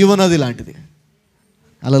జీవనది లాంటిది.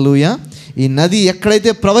 హల్లెలూయా. ఈ నది ఎక్కడైతే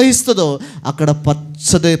ప్రవహిస్తుందో అక్కడ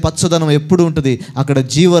పచ్చదనం ఎప్పుడు ఉంటుంది, అక్కడ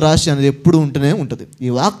జీవరాశి అనేది ఎప్పుడు ఉంటూనే ఉంటుంది. ఈ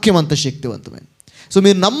వాక్యం అంత శక్తివంతమైనది. సో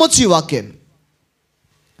మీరు నమ్మొచ్చు ఈ వాక్యాన్ని.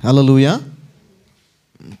 హల్లెలూయా.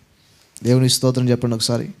 దేవుని స్తోత్రం చెప్పండి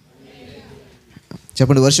ఒకసారి.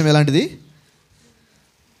 చెప్పండి, వర్షం ఎలాంటిది?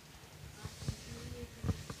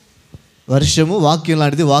 వర్షము వాక్యం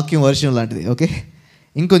లాంటిది, వాక్యం వర్షం లాంటిది. ఓకే,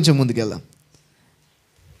 ఇంకొంచెం ముందుకెళ్దాం.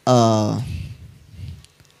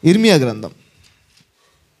 ఇర్మియా గ్రంథం,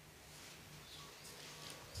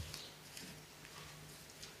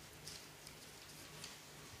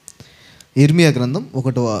 ఇర్మియా గ్రంథం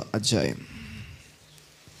 1వ అధ్యాయం.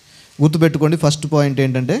 గుర్తుపెట్టుకోండి, ఫస్ట్ పాయింట్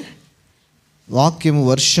ఏంటంటే వాక్యము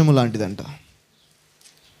వర్షము లాంటిదంట.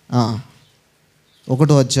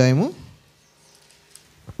 1వ అధ్యాయము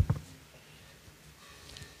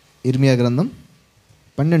ఇర్మియా గ్రంథం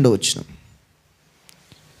 12వ వచనం.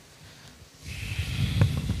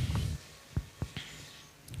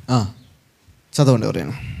 చదవండి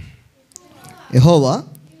ఎవరైనా. యెహోవా,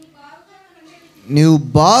 నీవు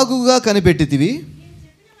బాగుగా కనిపెట్టితివి,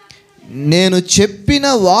 నేను చెప్పిన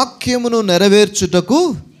వాక్యమును నెరవేర్చుటకు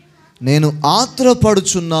నేను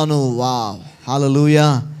ఆత్రపడుచున్నాను. వావ్, హల్లెలూయా.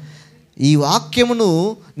 ఈ వాక్యమును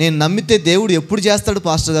నేను నమ్మితే దేవుడు ఎప్పుడు చేస్తాడు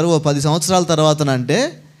పాస్టర్ గారు? 10 సంవత్సరాల తర్వాతనంటే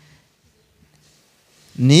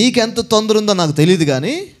నీకెంత తొందర ఉందో నాకు తెలియదు,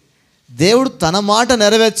 కానీ దేవుడు తన మాట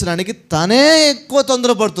నెరవేర్చడానికి తనే ఎక్కువ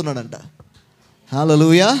తొందరపడుతున్నాడంట.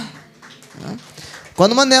 హల్లెలూయా.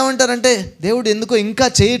 కొంతమంది ఏమంటారంటే దేవుడు ఎందుకో ఇంకా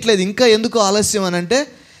చేయట్లేదు, ఇంకా ఎందుకో ఆలస్యం అని అంటే,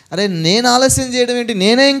 అరే నేను ఆలస్యం చేయడం ఏంటి,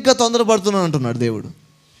 నేనే ఇంకా తొందరపడుతున్నాను అంటున్నాడు దేవుడు.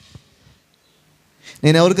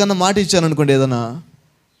 నేను ఎవరికన్నా మాట ఇచ్చాను అనుకోండి, ఏదైనా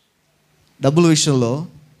డబ్బుల విషయంలో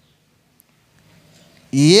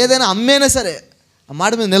ఏదైనా అమ్మేనా సరే ఆ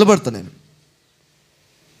మాట మీద నిలబడతాను నేను.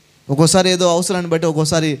 ఒక్కోసారి ఏదో అవసరాన్ని బట్టి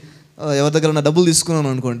ఒక్కోసారి ఎవరి దగ్గర ఉన్న డబ్బులు తీసుకున్నాను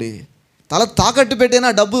అనుకోండి, తల తాకట్టు పెట్టినా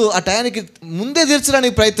డబ్బు ఆ టయానికి ముందే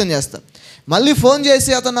తీర్చడానికి ప్రయత్నం చేస్తాను. మళ్ళీ ఫోన్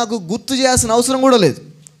చేసి అతను నాకు గుర్తు చేయాల్సిన అవసరం కూడా లేదు.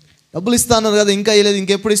 డబ్బులు ఇస్తాను కదా, ఇంకా ఇవ్వలేదు,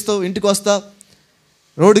 ఇంకెప్పుడు ఇస్తావు, ఇంటికి వస్తా,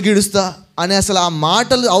 రోడ్డు గీడుస్తా అని అసలు ఆ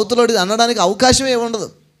మాటలు అవతలోడి అనడానికి అవకాశమే ఉండదు.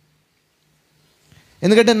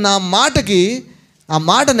 ఎందుకంటే నా మాటకి, ఆ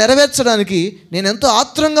మాట నెరవేర్చడానికి నేను ఎంతో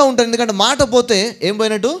ఆత్రంగా ఉంటాను. ఎందుకంటే మాట పోతే ఏం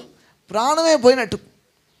పోయినట్టు, ప్రాణమే పోయినట్టు.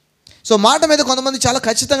 సో మాట మీద కొంతమంది చాలా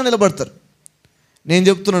ఖచ్చితంగా నిలబడతారు. నేను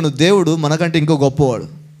చెప్తున్నాను, దేవుడు మనకంటే ఇంకో గొప్పవాడు.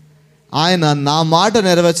 ఆయన నా మాట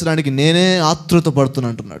నెరవేర్చడానికి నేనే ఆతృత పడుతున్నా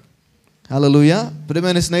అంటున్నాడు. హల్లెలూయా.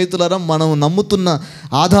 ప్రియమైన స్నేహితులారా, మనం నమ్ముతున్న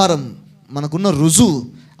ఆధారం, మనకున్న రుజువు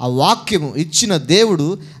ఆ వాక్యము ఇచ్చిన దేవుడు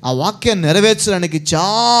ఆ వాక్యాన్ని నెరవేర్చడానికి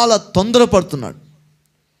చాలా తొందరపడుతున్నాడు.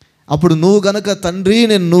 అప్పుడు నువ్వు గనక తండ్రి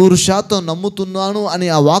నేను 100% నమ్ముతున్నాను అని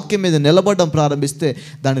ఆ వాక్యం మీద నిలబడడం ప్రారంభిస్తే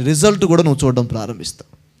దాని రిజల్ట్ కూడా నువ్వు చూడడం ప్రారంభిస్తావు.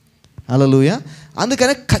 హల్లెలూయా.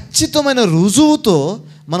 అందుకనే ఖచ్చితమైన రుజువుతో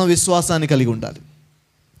మనం విశ్వాసాన్ని కలిగి ఉండాలి.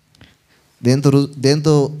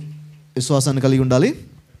 దేంతో విశ్వాసాన్ని కలిగి ఉండాలి?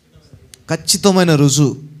 ఖచ్చితమైన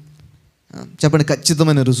రుజువు. చెప్పండి,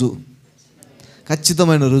 ఖచ్చితమైన రుజువు.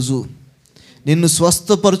 ఖచ్చితమైన రుజువు. నిన్ను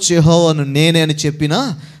స్వస్థపరచు యెహోవాను నేనే అని చెప్పిన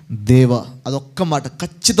దేవా, అదొక్క మాట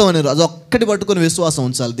ఖచ్చితమైన, అదొక్కటి పట్టుకొని విశ్వాసం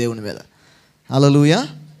ఉంచాలి దేవుని మీద. హల్లెలూయా.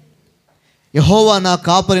 యెహోవా నా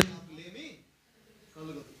కాపరి,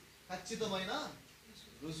 ఖచ్చితమైన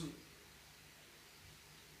రుజువు.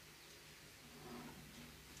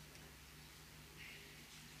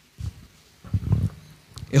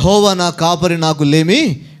 యెహోవా నా కాపరి, నాకు లేమి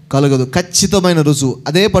కలగదు. ఖచ్చితమైన రుజువు.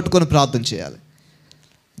 అదే పట్టుకొని ప్రార్థన చేయాలి.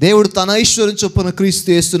 దేవుడు తన ఐశ్వర్యం చొప్పున క్రీస్తు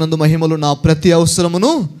యేసునందు మహిమలు నా ప్రతి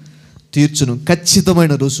అవసరమును తీర్చును.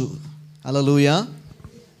 ఖచ్చితమైన రుజువు. హల్లెలూయా.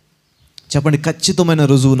 చెప్పండి, ఖచ్చితమైన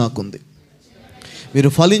రుజువు నాకుంది. మీరు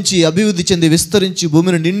ఫలించి అభివృద్ధి చెంది విస్తరించి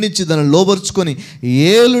భూమిని నిండించి దాన్ని లోబరుచుకొని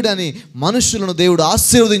ఏలుడని మనుషులను దేవుడు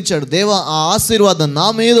ఆశీర్వదించాడు. దేవా, ఆ ఆశీర్వాదం నా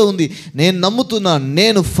మీద ఉంది, నేను నమ్ముతున్నా,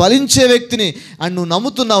 నేను ఫలించే వ్యక్తిని అని నువ్వు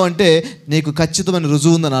నమ్ముతున్నావంటే నీకు ఖచ్చితమైన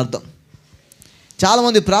రుజువు ఉందని అర్థం.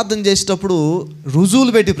 చాలామంది ప్రార్థన చేసేటప్పుడు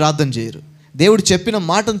రుజువులు పెట్టి ప్రార్థన చేయరు. దేవుడు చెప్పిన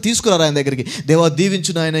మాటను తీసుకురారు ఆయన దగ్గరికి. దేవా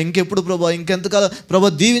దీవించు నాయన, ఇంకెప్పుడు ప్రభా, ఇంకెంతకాలం ప్రభా,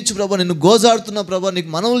 దీవించు ప్రభా, నిన్ను గోజాడుతున్నా ప్రభా, నీకు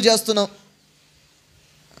మనవులు చేస్తున్నావు.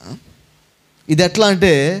 ఇది ఎట్లా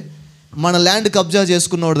అంటే, మన ల్యాండ్ కబ్జా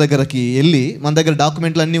చేసుకున్నవాడి దగ్గరికి వెళ్ళి మన దగ్గర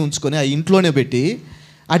డాక్యుమెంట్లు అన్నీ ఉంచుకొని ఆ ఇంట్లోనే పెట్టి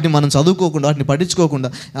వాటిని మనం చదువుకోకుండా, వాటిని పట్టించుకోకుండా,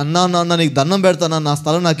 అన్నా నాన్న నీకు దండం పెడతానా, నా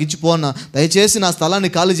స్థలం నాకు ఇచ్చిపో అన్న, దయచేసి నా స్థలాన్ని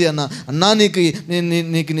ఖాళీ చేయన్నా, అన్నా నీకు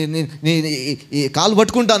నీ కాలు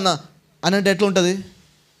పట్టుకుంటా అన్నా అని అంటే ఎట్లా ఉంటుంది?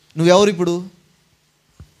 నువ్వెవరు ఇప్పుడు?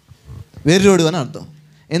 వేర్రోడు అని అర్థం.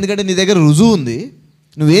 ఎందుకంటే నీ దగ్గర రుజువు ఉంది.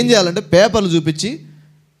 నువ్వేం చేయాలంటే పేపర్లు చూపించి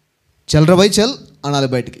చెల్రబై చెల్ అనాలి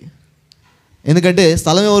బయటికి. ఎందుకంటే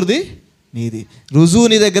స్థలం ఎవరిది? నీది. రుజువు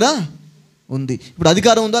నీ దగ్గర ఉంది. ఇప్పుడు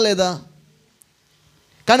అధికారం ఉందా లేదా?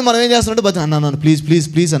 కానీ మనం ఏం చేస్తామంటే బతి అన్న ప్లీజ్ ప్లీజ్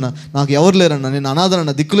ప్లీజ్ అన్న, నాకు ఎవరు లేరన్నా, నేను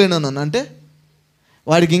అనాథనన్నా, దిక్కులేనన్నా అంటే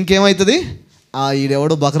వాడికి ఇంకేమవుతుంది?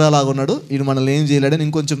 ఈడెవడో బకరాలాగా ఉన్నాడు, ఈడు మనల్ని ఏం చేయలేడని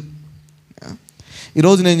ఇంకొంచెం.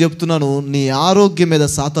 ఈరోజు నేను చెప్తున్నాను, నీ ఆరోగ్యం మీద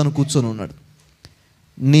సాతాను కూర్చొని ఉన్నాడు.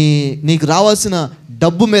 నీకు రావాల్సిన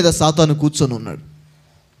డబ్బు మీద సాతాను కూర్చొని ఉన్నాడు.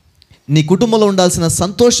 నీ కుటుంబంలో ఉండాల్సిన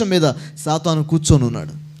సంతోషం మీద సాతాను కూర్చొని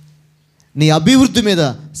ఉన్నాడు. నీ అభివృద్ధి మీద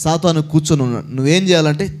సాతాను కూర్చొని ఉన్నాడు. నువ్వేం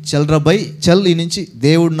చేయాలంటే చల్రబై చల్, ఈ నుంచి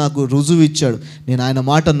దేవుడు నాకు రుజువు ఇచ్చాడు, నేను ఆయన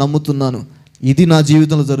మాట నమ్ముతున్నాను, ఇది నా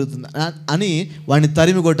జీవితంలో జరుగుతుంది అని వాడిని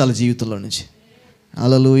తరిమి కొట్టాలి జీవితంలో నుంచి.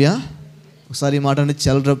 హల్లెలూయా. ఒకసారి ఈ మాట అంటే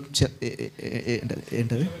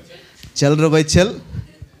ఏంటది? చల్రబై చల్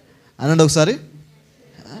అనండి ఒకసారి.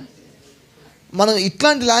 మనం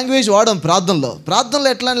ఇట్లాంటి లాంగ్వేజ్ వాడడం ప్రార్థనలో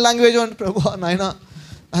ఎట్లాంటి లాంగ్వేజ్ అంటే ప్రభువా నాయనా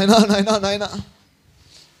నాయనా నాయనా నాయనా,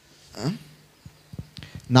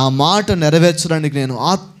 నా మాట నెరవేర్చడానికి నేను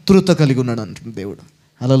ఆతృత కలిగి ఉన్నాడు అంటుంది దేవుడు.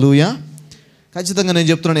 హల్లెలూయా. ఖచ్చితంగా నేను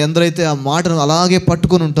చెప్తున్నాను, ఎందరైతే ఆ మాటను అలాగే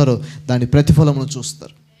పట్టుకొని ఉంటారో దాని ప్రతిఫలమును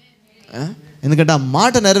చూస్తారు. ఎందుకంటే ఆ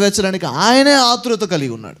మాట నెరవేర్చడానికి ఆయనే ఆతృత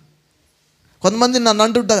కలిగి ఉన్నాడు. కొంతమంది నన్ను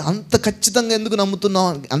అంటుంటారు, అంత ఖచ్చితంగా ఎందుకు నమ్ముతున్నావు?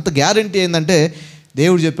 అంత గ్యారంటీ ఏంటంటే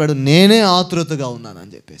దేవుడు చెప్పాడు నేనే ఆతృతగా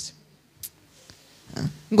ఉన్నానని చెప్పేసి.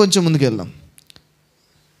 ఇంకొంచెం ముందుకు వెళ్దాం.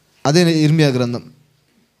 అదే ఇర్మియా గ్రంథం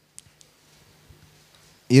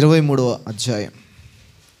 23వ అధ్యాయం.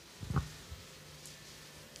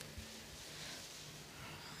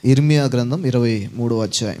 ఇర్మియా గ్రంథం 23వ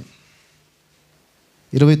అధ్యాయం.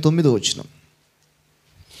 29వ వచనం.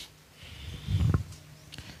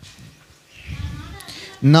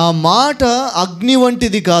 నా మాట అగ్ని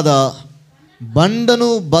వంటిది కాదా, బండను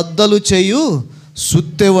బద్దలు చేయు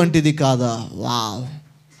సుత్తె వంటిది కాదా. వావ్,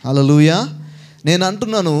 హల్లెలూయా. నేను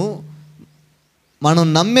అంటున్నాను, మనం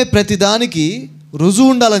నమ్మే ప్రతిదానికి రుజువు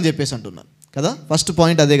ఉండాలని చెప్పేసి అంటున్నాను కదా. ఫస్ట్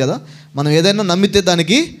పాయింట్ అదే కదా. మనం ఏదైనా నమ్మితే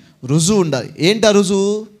దానికి రుజువు ఉండాలి. ఏంటి ఆ రుజువు?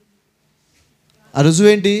 ఆ రుజువు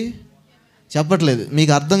ఏంటి చెప్పట్లేదు.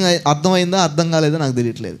 మీకు అర్థమైందా అర్థం కాలేదా నాకు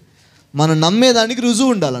తెలియట్లేదు. మనం నమ్మేదానికి రుజువు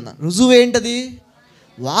ఉండాలన్న. రుజువు ఏంటది?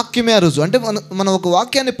 వాక్యమే ఆ రుజువు. అంటే మనం ఒక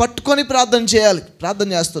వాక్యాన్ని పట్టుకొని ప్రార్థన చేయాలి. ప్రార్థన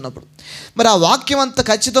చేస్తున్నప్పుడు మరి ఆ వాక్యం అంత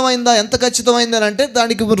ఖచ్చితమైందా, ఎంత ఖచ్చితమైంది అని అంటే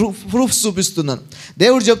దానికి ప్రూఫ్స్ చూపిస్తున్నాను.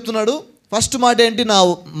 దేవుడు చెప్తున్నాడు, ఫస్ట్ మాట ఏంటి? నా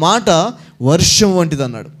మాట వర్షం వంటిది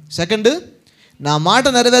అన్నాడు. సెకండ్, నా మాట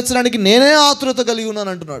నెరవేర్చడానికి నేనే ఆతురత కలిగి ఉన్నాను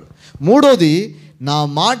అంటున్నాడు. మూడోది, నా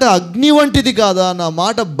మాట అగ్ని వంటిది కాదా, నా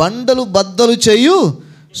మాట బండలు బద్దలు చేయు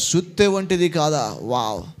సుత్తె వంటిది కాదా.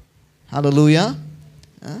 వావ్, హల్లెలూయా.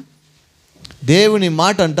 దేవుని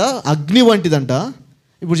మాట అంట అగ్ని వంటిదంట.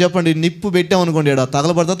 ఇప్పుడు చెప్పండి, నిప్పు పెట్టామనుకోండి, ఎడా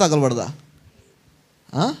తగలబడదా?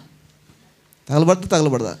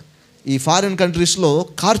 తగలబడదా? ఈ ఫారిన్ కంట్రీస్లో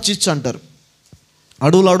కార్చిచ్ అంటారు.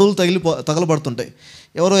 అడుగులు తగలబడుతుంటాయి.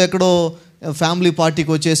 ఎవరో ఎక్కడో ఫ్యామిలీ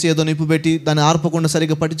పార్టీకి వచ్చేసి ఏదో నిప్పు పెట్టి దాన్ని ఆర్పకుండా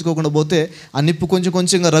సరిగ్గా పట్టించుకోకుండా పోతే ఆ నిప్పు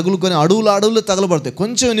కొంచెంగా రగులుకొని అడుగులు తగలబడతాయి.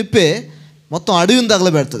 కొంచెం నిప్పే మొత్తం అడవిని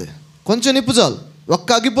తగలబెడుతుంది. కొంచెం నిప్పు చాలు,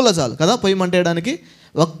 ఒక్క అగ్గిపుల్ల చాలు కదా పొయ్యి మంటేయడానికి.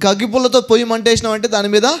 ఒక్క అగ్గిపుల్లతో పొయ్యి మంటేసినామంటే దాని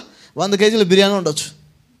మీద 100 కేజీల బిర్యానీ ఉండొచ్చు.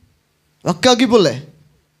 ఒక్క అగ్గిపుల్లే.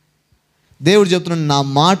 దేవుడు చెప్తున్నాడు, నా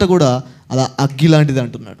మాట కూడా అలా అగ్గి లాంటిది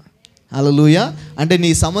అంటున్నాడు. హల్లెలూయా. అంటే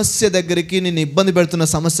నీ సమస్య దగ్గరికి, నిన్ను ఇబ్బంది పెడుతున్న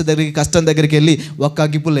సమస్య దగ్గరికి, కష్టం దగ్గరికి వెళ్ళి ఒక్క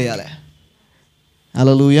అగ్గిపుల్ల వేయాలి.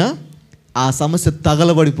 హల్లెలూయా. ఆ సమస్య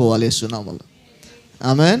తగలబడిపోవాలి యేసు నామములో.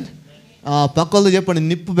 ఆమేన్. పక్కలతో చెప్పండి,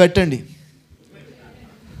 నిప్పు పెట్టండి.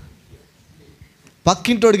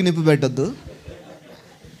 పక్కింటోడికి నిప్పు పెట్టొద్దు,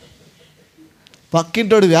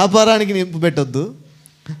 పక్కింటోడి వ్యాపారానికి నిప్పు పెట్టొద్దు,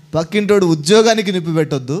 పక్కింటోడి ఉద్యోగానికి నిప్పు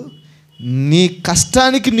పెట్టొద్దు. నీ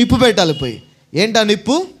కష్టానికి నిప్పు పెట్టాలి. పోయి ఏంటా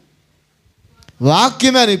నిప్పు?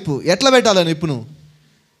 వాక్యమే నిప్పు. ఎట్లా పెట్టాలి నిప్పును?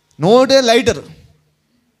 నోరే లైటర్.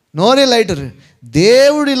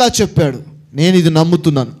 దేవుడు ఇలా చెప్పాడు, నేను ఇది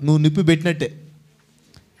నమ్ముతున్నాను. నువ్వు నిప్పు పెట్టినట్టే.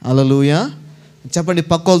 హల్లెలూయా. చెప్పండి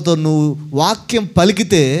పక్కలతో, నువ్వు వాక్యం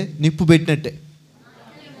పలికితే నిప్పు పెట్టినట్టే.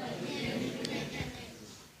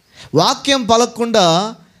 వాక్యం పలకకుండా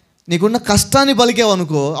నీకున్న కష్టాన్ని పలికావు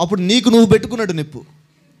అనుకో, అప్పుడు నీకు నువ్వు పెట్టుకున్నట్టు నిప్పు.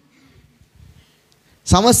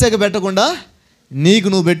 సమస్యకు పెట్టకుండా నీకు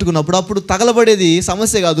నువ్వు పెట్టుకున్నప్పుడు అప్పుడు తగలబడేది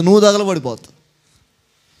సమస్య కాదు, నువ్వు తగలబడిపోతావు.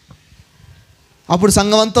 అప్పుడు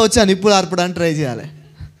సంఘం అంతా వచ్చి ఆ నిప్పులు ఆర్పడానికి ట్రై చేయాలి.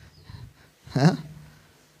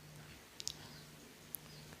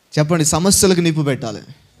 చెప్పండి, సమస్యలకు నిప్పు పెట్టాలి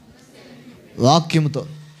వాక్యంతో.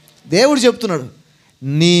 దేవుడు చెప్తున్నాడు,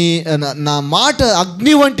 నా మాట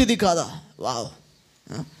అగ్ని వంటిది కాదా. వావ్,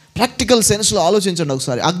 ప్రాక్టికల్ సెన్స్లో ఆలోచించండి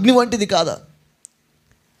ఒకసారి. అగ్ని వంటిది కాదా.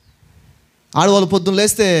 ఆడవాళ్ళు పొద్దున్న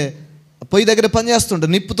లేస్తే పొయ్యి దగ్గర పని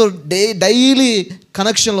చేస్తుంటారు, నిప్పుతో డైలీ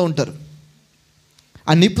కనెక్షన్లో ఉంటారు.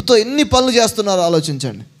 ఆ నిప్పుతో ఎన్ని పనులు చేస్తున్నారో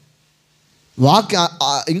ఆలోచించండి.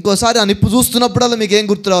 ఇంకోసారి ఆ నిప్పు చూస్తున్నప్పుడల్లా మీకు ఏం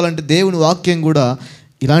గుర్తు రావాలంటే, దేవుని వాక్యం కూడా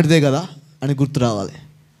ఇలాంటిదే కదా అని గుర్తు రావాలి.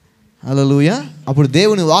 హల్లెలూయా. అప్పుడు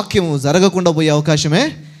దేవుని వాక్యము జరగకుండా పోయే అవకాశమే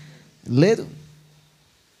లేదు.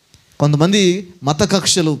 కొంతమంది మత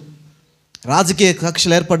కక్షలు, రాజకీయ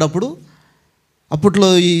కక్షలు ఏర్పడ్డప్పుడు, అప్పట్లో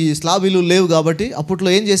ఈ స్లాబీలు లేవు కాబట్టి అప్పట్లో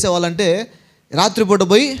ఏం చేసేవాళ్ళంటే, రాత్రిపూట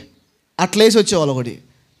పోయి అట్లేసి వచ్చేవాళ్ళు. ఒకటి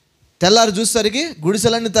తెల్లారి చూసేసరికి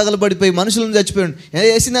గుడిసెలన్నీ తగలబడిపోయి మనుషులను చచ్చిపోయాడు.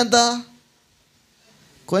 వేసిందంత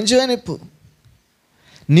కొంచెమే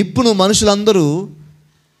నిప్పును మనుషులందరూ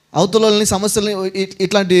అవతలని సమస్యలని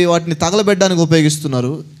ఇట్లాంటి వాటిని తగలబెట్టడానికి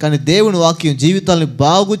ఉపయోగిస్తున్నారు. కానీ దేవుని వాక్యం జీవితాలని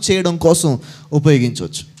బాగు చేయడం కోసం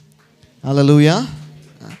ఉపయోగించవచ్చు. హల్లెలూయా.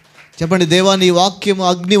 చెప్పండి, దేవా నీ వాక్యం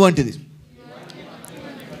అగ్ని వంటిది.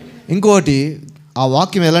 ఇంకోటి, ఆ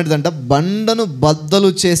వాక్యం ఎలాంటిదంట? బండను బద్దలు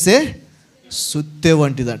చేసే సుత్తె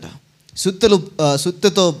వంటిదంట.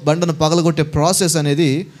 సుత్తెతో బండను పగలగొట్టే ప్రాసెస్ అనేది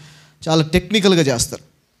చాలా టెక్నికల్గా చేస్తారు.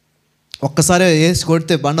 ఒక్కసారి వేసి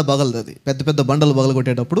కొడితే బండ పగలదు. పెద్ద పెద్ద బండలు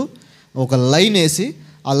పగలగొట్టేటప్పుడు ఒక లైన్ వేసి,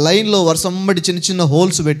 ఆ లైన్లో వరుసమ్మడి చిన్న చిన్న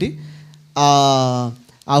హోల్స్ పెట్టి,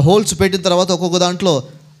 ఆ హోల్స్ పెట్టిన తర్వాత ఒక్కొక్క దాంట్లో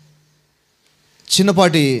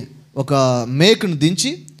చిన్నపాటి ఒక మేకును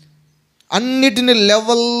దించి అన్నిటిని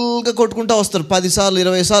లెవెల్గా కొట్టుకుంటూ వస్తారు. 10 సార్లు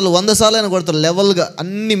 20 సార్లు 100 సార్లు అయినా కొడతారు. లెవెల్గా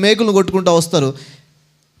అన్ని మేకులను కొట్టుకుంటూ వస్తారు.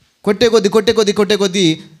 కొట్టే కొద్దీ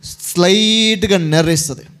స్లైట్గా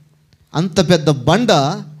నెర్రేస్తుంది. అంత పెద్ద బండ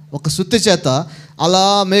ఒక సుత్తి చేత అలా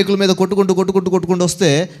మేకుల మీద కొట్టుకుంటూ వస్తే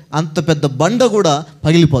అంత పెద్ద బండ కూడా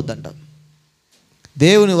పగిలిపోద్దంట.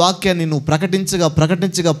 దేవుని వాక్యాన్ని నువ్వు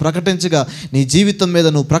ప్రకటించగా నీ జీవితం మీద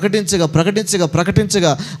నువ్వు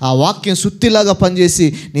ప్రకటించగా ఆ వాక్యం సుత్తిలాగా పనిచేసి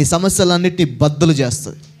నీ సమస్యలన్నిటినీ బద్దలు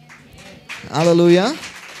చేస్తుంది. హల్లెలూయా.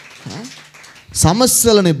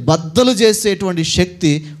 సమస్యలని బద్దలు చేసేటువంటి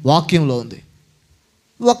శక్తి వాక్యంలో ఉంది.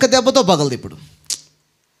 ఒక్క దెబ్బతో పగలదు. ఇప్పుడు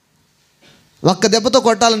ఒక్క దెబ్బతో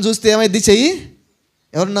కొట్టాలని చూస్తే ఏమైంది? చెయ్యి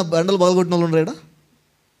ఎవరన్నా బండలు పగలగొట్టిన వాళ్ళు ఉన్నారా?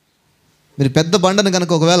 మీరు పెద్ద బండను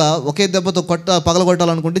కనుక ఒకవేళ ఒకే దెబ్బతో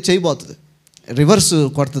పగలగొట్టాలనుకుంటే చెయ్యి పోతుంది, రివర్స్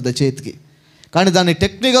కొడుతుంది చేతికి. కానీ దాన్ని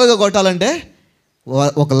టెక్నికల్గా కొట్టాలంటే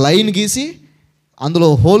ఒక లైన్ గీసి అందులో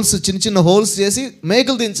హోల్స్, చిన్న హోల్స్ చేసి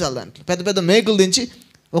మేకులు దించాలి. దాంట్లో పెద్ద మేకులు దించి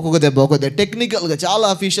ఒక్కొక్క దెబ్బ టెక్నికల్గా చాలా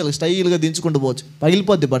అఫీషియల్ స్టైల్గా దించుకుంటూ పోవచ్చు,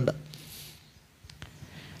 పగిలిపోద్ది బండ.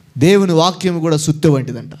 దేవుని వాక్యం కూడా సుత్తె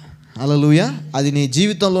వంటిదంట. హల్లెలూయా. అది నీ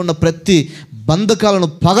జీవితంలో ఉన్న ప్రతి బంధకాలను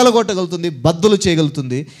పగలగొట్టగలుగుతుంది, బద్దలు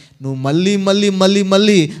చేయగలుగుతుంది. నువ్వు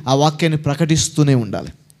మళ్ళీ ఆ వాక్యాన్ని ప్రకటిస్తూనే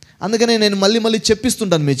ఉండాలి. అందుకనే నేను మళ్ళీ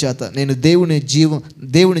చెప్పిస్తుంటాను మీ చేత, నేను దేవుని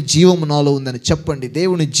జీవము నాలో ఉందని చెప్పండి.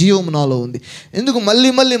 దేవుని జీవము నాలో ఉంది. ఎందుకు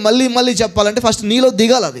మళ్ళీ చెప్పాలంటే ఫస్ట్ నీలో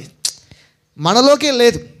దిగాలి. అది మనలోకే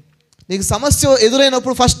లేదు. నీకు సమస్య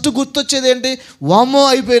ఎదురైనప్పుడు ఫస్ట్ గుర్తొచ్చేది ఏంటి? వామ్మో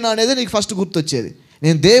అయిపోయినా అనేది నీకు ఫస్ట్ గుర్తొచ్చేది.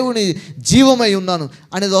 నేను దేవుని జీవమై ఉన్నాను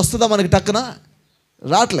అనేది వస్తుందా మనకి? టక్కున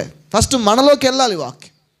రావట్లే. ఫస్ట్ మనలోకి వెళ్ళాలి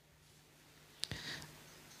వాక్యం.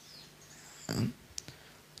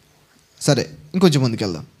 సరే, ఇంకొంచెం ముందుకు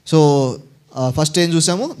వెళ్దాం. సో ఫస్ట్ ఏం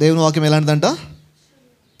చూసాము? దేవుని వాక్యం ఎలాంటిదంట?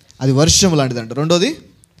 అది వర్షం లాంటిదంట. రెండోది,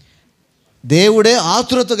 దేవుడే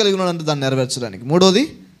ఆతురత కలిగి ఉన్నాడంట దాన్ని నెరవేర్చడానికి. మూడోది,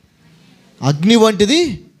 అగ్ని వంటిది,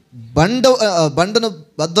 బండను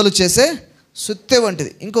బద్దలు చేసే సుత్తె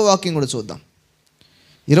వంటిది. ఇంకో వాక్యం కూడా చూద్దాం.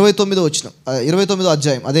 29వ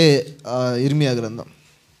అధ్యాయం, అదే ఇర్మియా గ్రంథం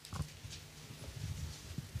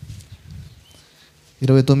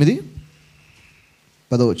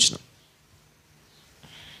 29:10.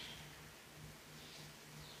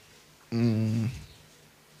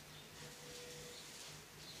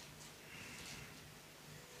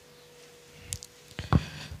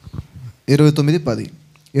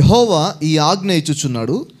 యెహోవా ఈ ఆజ్ఞ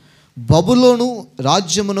ఇచ్చుచున్నాడు, బబులోను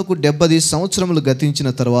రాజ్యమునకు 70 సంవత్సరములు గతించిన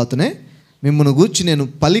తర్వాతనే మిమ్మును గూర్చి నేను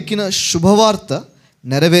పలికిన శుభవార్త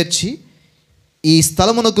నెరవేర్చి ఈ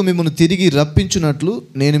స్థలమునకు మిమ్మును తిరిగి రప్పించున్నట్లు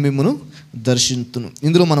నేను మిమ్మును దర్శింతును.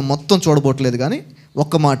 ఇందులో మనం మొత్తం చూడబోట్లేదు, కానీ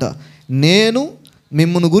ఒక్క మాట, నేను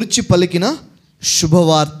మిమ్మును గురించి పలికిన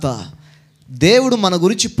శుభవార్త. దేవుడు మన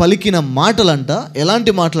గురించి పలికిన మాటలంట.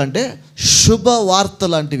 ఎలాంటి మాటలంటే శుభవార్త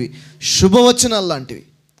లాంటివి, శుభవచనాలు లాంటివి.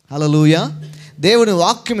 హల్లెలూయా. దేవుని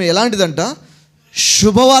వాక్యం ఎలాంటిదంట?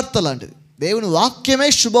 శుభవార్త లాంటిది. దేవుని వాక్యమే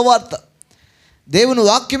శుభవార్త, దేవుని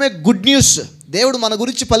వాక్యమే గుడ్ న్యూస్. దేవుడు మన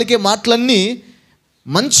గురించి పలికే మాటలన్నీ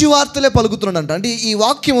మంచి వార్తలే పలుకుతున్నాడంట. అంటే ఈ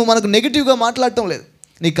వాక్యము మనకు నెగిటివ్గా మాట్లాడటం లేదు.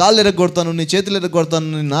 నీ కాళ్ళు ఎరగొడతాను, నీ చేతులు ఎరగొడతాను,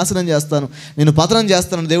 నేను నాశనం చేస్తాను, నేను పతనం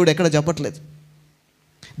చేస్తాను దేవుడు ఎక్కడ చెప్పట్లేదు.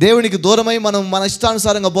 దేవునికి దూరమై మనం మన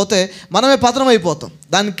ఇష్టానుసారంగా పోతే మనమే పతనం అయిపోతాం.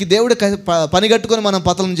 దానికి దేవుడు పని కట్టుకొని మనం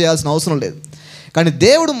పతనం చేయాల్సిన అవసరం లేదు. కానీ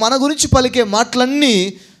దేవుడు మన గురించి పలికే మాటలన్నీ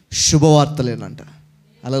శుభవార్తలేనంట.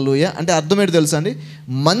 హల్లెలూయా. అంటే అర్థం ఏంటి తెలుసా అండి?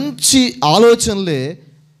 మంచి ఆలోచనలే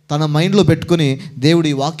తన మైండ్లో పెట్టుకొని దేవుడు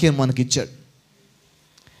ఈ వాక్యం మనకిచ్చాడు.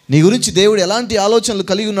 నీ గురించి దేవుడు ఎలాంటి ఆలోచనలు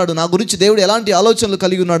కలిగి ఉన్నాడు, నా గురించి దేవుడు ఎలాంటి ఆలోచనలు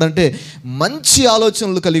కలిగి ఉన్నాడు అంటే మంచి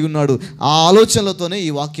ఆలోచనలు కలిగి ఉన్నాడు. ఆ ఆలోచనలతోనే ఈ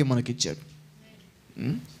వాక్యం మనకిచ్చాడు.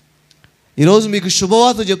 ఈరోజు మీకు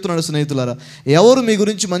శుభవార్త చెప్తున్నాడు స్నేహితులారా. ఎవరు మీ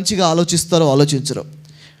గురించి మంచిగా ఆలోచిస్తారో ఆలోచించరు.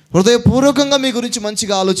 హృదయపూర్వకంగా మీ గురించి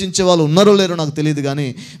మంచిగా ఆలోచించే వాళ్ళు ఉన్నారో లేరో నాకు తెలియదు, కానీ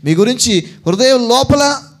మీ గురించి హృదయం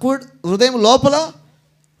లోపల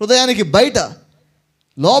హృదయానికి బయట,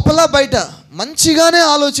 లోపల బయట మంచిగానే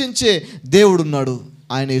ఆలోచించే దేవుడు ఉన్నాడు,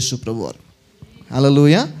 ఆయన యేసు ప్రభువారు.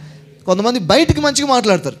 హల్లెలూయా. కొంతమంది బయటికి మంచిగా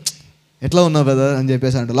మాట్లాడతారు, ఎట్లా ఉన్నావు కదా అని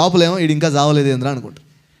చెప్పేసి అంటే, లోపలేమో వీడు ఇంకా చావలేదు ఏంద్రా అనుకుంటారు.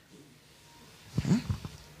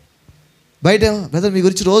 బయట ఏమో బ్రదర్ మీ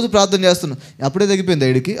గురించి రోజు ప్రార్థన చేస్తున్నాం, అప్పుడే తగ్గిపోయింది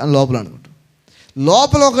వీడికి అని లోపల అనుకుంటారు.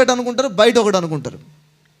 లోపల ఒకటి అనుకుంటారు, బయట ఒకటి అనుకుంటారు.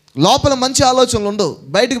 లోపల మంచి ఆలోచనలు ఉండవు,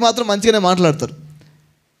 బయటికి మాత్రం మంచిగానే మాట్లాడతారు.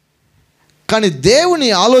 కానీ దేవుని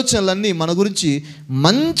ఆలోచనలన్నీ మన గురించి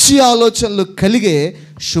మంచి ఆలోచనలు కలిగే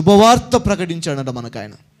శుభవార్త ప్రకటించాడంట మనకు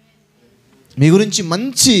ఆయన. మీ గురించి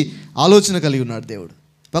మంచి ఆలోచన కలిగి ఉన్నాడు దేవుడు.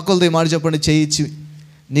 పక్కలతో ఈ మాట చెప్పండి, చేయించి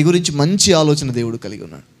నీ గురించి మంచి ఆలోచన దేవుడు కలిగి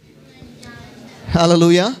ఉన్నాడు.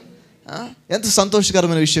 హల్లెలూయా. ఎంత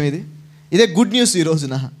సంతోషకరమైన విషయం ఇది. ఇదే గుడ్ న్యూస్ ఈ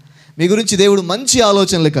రోజున. మీ గురించి దేవుడు మంచి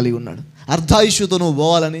ఆలోచనలు కలిగి ఉన్నాడు. అర్ధాయుష్యుతో నువ్వు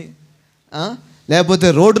పోవాలని, లేకపోతే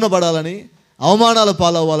రోడ్డున పడాలని, అవమానాల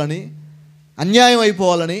పాలవ్వాలని, అన్యాయం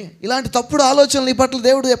అయిపోవాలని, ఇలాంటి తప్పుడు ఆలోచనలు ఈ పట్ల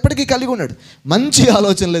దేవుడు ఎప్పటికీ కలిగి ఉన్నాడు. మంచి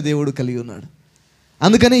ఆలోచనలే దేవుడు కలిగి ఉన్నాడు.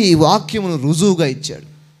 అందుకని ఈ వాక్యమును రుజువుగా ఇచ్చాడు.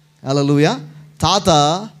 హల్లెలూయా. తాత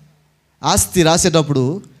ఆస్తి రాసేటప్పుడు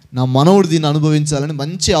నా మనవుడు దీన్ని అనుభవించాలని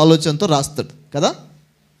మంచి ఆలోచనతో రాస్తాడు కదా,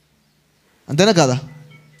 అంతేనా కదా?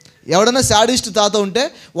 ఎవడైనా శాడిస్ట్ తాత ఉంటే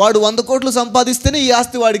వాడు 100 కోట్లు సంపాదిస్తేనే ఈ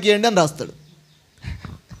ఆస్తి వాడికి ఇవ్వండి అని రాస్తాడు.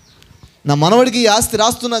 నా మనవడికి ఈ ఆస్తి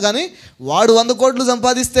రాస్తున్నా కానీ వాడు 100 కోట్లు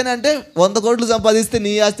సంపాదిస్తేనే, అంటే 100 కోట్లు సంపాదిస్తే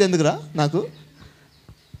నీ ఆస్తి ఎందుకురా నాకు?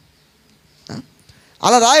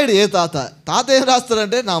 అలా రాయడు ఏ తాత. తాత ఏం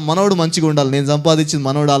రాస్తాడంటే నా మనవడు మంచిగా ఉండాలి, నేను సంపాదించింది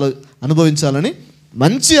మనవడు అనుభవించాలని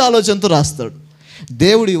మంచి ఆలోచనతో రాస్తాడు.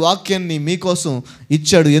 దేవుడు ఈ వాక్యాన్ని మీకోసం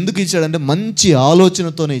ఇచ్చాడు. ఎందుకు ఇచ్చాడంటే మంచి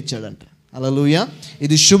ఆలోచనతోనే ఇచ్చాడంట. హల్లెలూయా.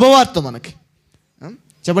 ఇది శుభవార్త మనకి.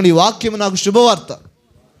 చెప్పండి, ఈ వాక్యం నాకు శుభవార్త.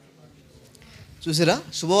 చూసారా,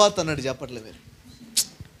 శుభవార్త అన్నట్టు చెప్పట్లేదు మీరు.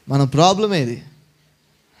 మన ప్రాబ్లమే ఇది.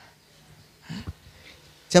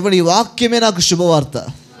 చెప్పండి, ఈ వాక్యమే నాకు శుభవార్త.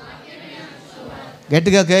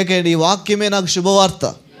 గట్టిగా కేకేయండి, ఈ వాక్యమే నాకు శుభవార్త.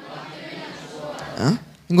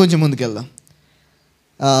 ఇంకొంచెం ముందుకెళ్దాం.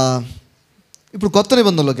 ఇప్పుడు కొత్త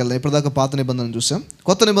నిబంధనలోకి వెళ్దాం. ఇప్పటిదాకా పాత నిబంధనలు చూసాం.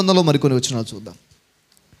 కొత్త నిబంధనలో మరికొన్ని వచనాలు చూద్దాం.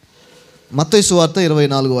 మత్తయి సువార్త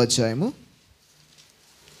 24వ అధ్యాయము.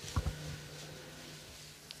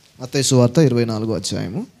 మత్తయి సువార్త 24వ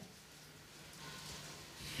అధ్యాయము.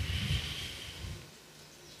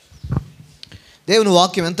 దేవుని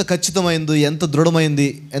వాక్యం ఎంత ఖచ్చితమైంది, ఎంత దృఢమైంది,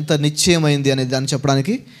 ఎంత నిశ్చయమైంది అనేది దాన్ని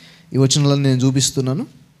చెప్పడానికి ఈ వచనాలను నేను చూపిస్తున్నాను.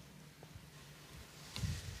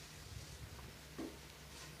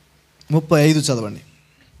 35 చదవండి.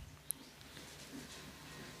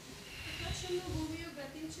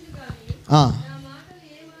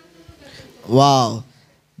 వావ్.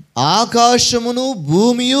 ఆకాశమును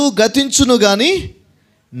భూమియు గతించును కానీ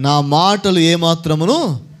నా మాటలు ఏమాత్రమును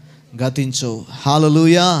గతించవు.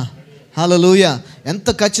 హల్లెలూయా, హల్లెలూయా. ఎంత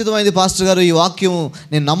ఖచ్చితమైంది పాస్టర్ గారు ఈ వాక్యం,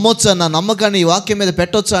 నేను నమ్మొచ్చా, నా నమ్మకాన్ని ఈ వాక్యం మీద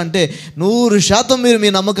పెట్టొచ్చా అంటే 100% మీరు మీ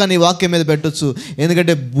నమ్మకాన్ని ఈ వాక్యం మీద పెట్టొచ్చు.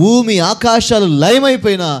 ఎందుకంటే భూమి ఆకాశాలు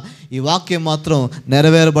లయమైపోయినా ఈ వాక్యం మాత్రం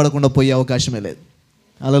నెరవేరబడకుండా పోయే అవకాశమే లేదు.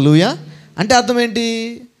 హల్లెలూయా. అంటే అర్థం ఏంటి?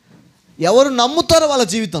 ఎవరు నమ్ముతారో వాళ్ళ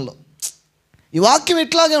జీవితంలో ఈ వాక్యం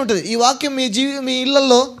ఇట్లాగే ఉంటుంది. ఈ వాక్యం మీ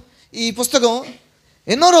ఇళ్ళల్లో ఈ పుస్తకం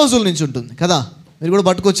ఎన్నో రోజుల నుంచి ఉంటుంది కదా. మీరు కూడా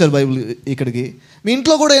పట్టుకొచ్చారు బైబిల్ ఇక్కడికి. మీ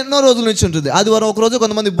ఇంట్లో కూడా ఎన్నో రోజుల నుంచి ఉంటుంది. ఆదివారం ఒకరోజు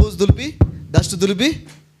కొంతమంది బూజు దులిపి, డస్ట్ దులిపి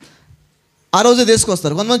ఆ రోజే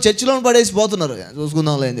తీసుకొస్తారు. కొంతమంది చర్చిలో పడేసి పోతున్నారు,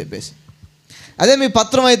 చూసుకుందాంలే అని చెప్పేసి. అదే మీ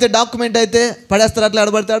పత్రం అయితే, డాక్యుమెంట్ అయితే పడేస్తారు. అట్లా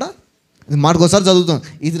ఎడబడతాడా? ఇది మాటకోసారి చదువుతాం,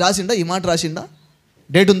 ఇది రాసిండా, ఈ మాట రాసిండా,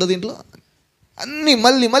 డేట్ ఉందా దీంట్లో, అన్నీ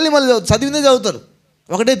మళ్ళీ మళ్ళీ మళ్ళీ చదివిందే చదువుతారు,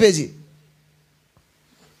 ఒకటే పేజీ.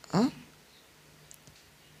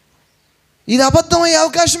 ఇది అబద్ధమయ్యే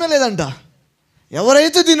అవకాశమే లేదంట.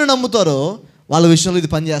 ఎవరైతే దీన్ని నమ్ముతారో వాళ్ళ విషయంలో ఇది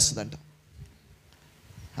పనిచేస్తుందంట.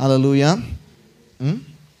 హల్లెలూయా.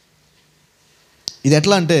 ఇది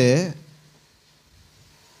ఎట్లా అంటే,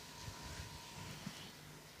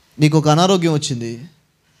 నీకు ఒక అనారోగ్యం వచ్చింది,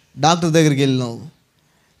 డాక్టర్ దగ్గరికి వెళ్ళినావు.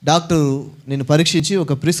 డాక్టరు నిన్ను పరీక్షించి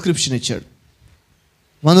ఒక ప్రిస్క్రిప్షన్ ఇచ్చాడు,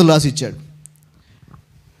 మందులు రాసి ఇచ్చాడు.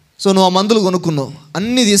 సో నువ్వు ఆ మందులు కొనుక్కున్నావు,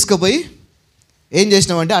 అన్నీ తీసుకుపోయి ఏం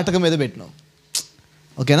చేసినావు అంటే అటక మీద పెట్టినావు.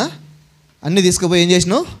 ఓకేనా? అన్నీ తీసుకుపోయి ఏం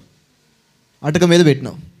చేసినావు? అటక మీద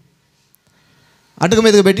పెట్టినావు. అటక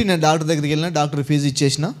మీదకి పెట్టి నేను డాక్టర్ దగ్గరికి వెళ్ళిన, డాక్టర్ ఫీజు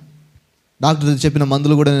ఇచ్చేసిన, డాక్టర్ చెప్పిన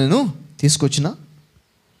మందులు కూడా నేను తీసుకొచ్చిన.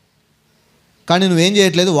 కానీ నువ్వేం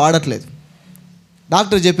చేయట్లేదు, వాడట్లేదు.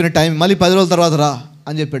 డాక్టర్ చెప్పిన టైం మళ్ళీ 10 రోజుల తర్వాత రా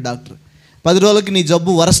అని చెప్పాడు డాక్టర్. 10 రోజులకి నీ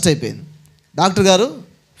జబ్బు వరస్ట్ అయిపోయింది. డాక్టర్ గారు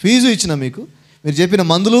ఫీజు ఇచ్చిన మీకు, మీరు చెప్పిన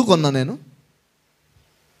మందులు కొన్నా నేను,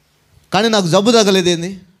 కానీ నాకు జబ్బు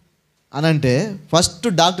తగ్గలేదేంది అని అంటే ఫస్ట్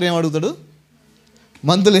డాక్టర్ ఏం అడుగుతాడు?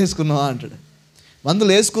 మందులు వేసుకున్నావా అంటాడు.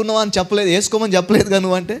 మందులు వేసుకున్నావా అని చెప్పలేదు, వేసుకోమని చెప్పలేదు కదా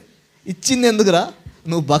నువ్వు అంటే. ఇచ్చింది ఎందుకురా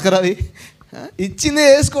నువ్వు బకరవి, ఇచ్చిందే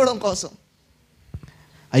వేసుకోవడం కోసం.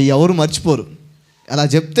 అవి ఎవరు మర్చిపోరు. అలా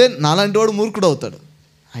చెప్తే నాలాంటి వాడు మూర్ఖుడు అవుతాడు.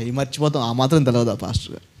 అవి మర్చిపోతాం, ఆ మాత్రం తెలియదా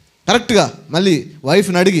పాస్టర్ గారు? కరెక్ట్గా మళ్ళీ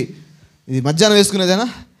వైఫ్ని అడిగి, ఇది మధ్యాహ్నం వేసుకునేదేనా,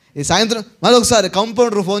 ఇది సాయంత్రం, మళ్ళీ ఒకసారి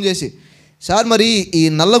కంపౌండర్ ఫోన్ చేసి, సార్ మరి ఈ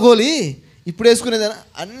నల్లగోలి ఇప్పుడు వేసుకునేదేనా,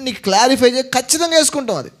 అన్ని క్లారిఫై చేసి ఖచ్చితంగా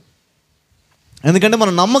వేసుకుంటాం అది. ఎందుకంటే మన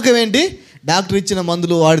నమ్మకం ఏంటి? డాక్టర్ ఇచ్చిన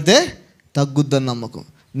మందులు వాడితే తగ్గుద్దని నమ్మకం.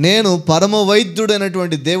 నేను పరమ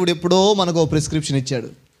వైద్యుడైనటువంటి దేవుడు ఎప్పుడో మనకు ఒక ప్రిస్క్రిప్షన్ ఇచ్చాడు,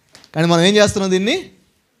 కానీ మనం ఏం చేస్తున్నాం? దీన్ని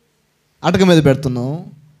అటక మీద పెడుతున్నాం,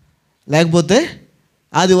 లేకపోతే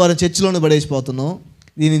ఆదివారం చర్చిలోనే పడేసిపోతున్నాం.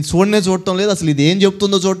 దీన్ని చూడటం లేదు, అసలు ఇది ఏం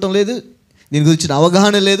చెప్తుందో చూడటం లేదు, దీని గురించిన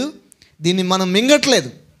అవగాహన లేదు, దీన్ని మనం మింగట్లేదు.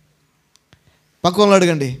 పక్కన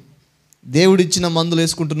అడగండి, దేవుడిచ్చిన మందులు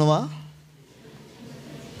వేసుకుంటున్నావా?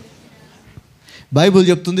 బైబిల్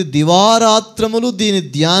చెప్తుంది, దివారాత్రములు దీన్ని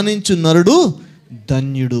ధ్యానించు నరుడు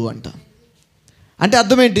ధన్యుడు అంట. అంటే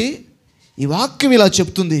అర్థం ఏంటి? ఈ వాక్యం ఇలా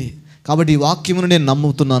చెప్తుంది కాబట్టి ఈ వాక్యమును నేను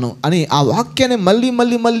నమ్ముతున్నాను అని ఆ వాక్యాన్ని మళ్ళీ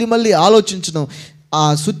మళ్ళీ మళ్ళీ మళ్ళీ ఆలోచించడం, ఆ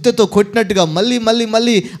సుత్తెతో కొట్టినట్టుగా మళ్ళీ మళ్ళీ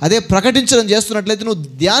మళ్ళీ అదే ప్రకటించడం చేస్తున్నట్లయితే నువ్వు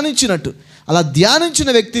ధ్యానించినట్టు, అలా ధ్యానించిన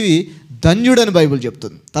వ్యక్తివి ధన్యుడని బైబిల్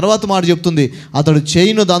చెప్తుంది. తర్వాత మాట చెప్తుంది, అతడు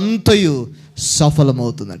చేయనదంతయు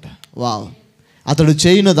సఫలమవుతుందట. వావ్, అతడు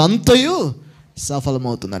చేయనదంతయు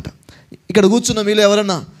సఫలమవుతుందట. ఇక్కడ కూర్చున్న మీలో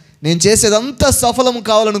ఎవరన్నా నేను చేసేదంతా సఫలం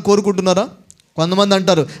కావాలని కోరుకుంటున్నారా? కొంతమంది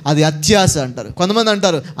అంటారు అది అత్యాశ అంటారు, కొంతమంది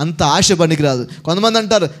అంటారు అంత ఆశ పనికిరాదు, కొంతమంది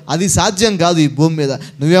అంటారు అది సాధ్యం కాదు ఈ భూమి మీద,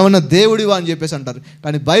 నువ్వేమన్నా దేవుడివా అని చెప్పేసి అంటారు.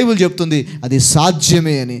 కానీ బైబిల్ చెప్తుంది అది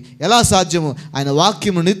సాధ్యమే అని. ఎలా సాధ్యము? ఆయన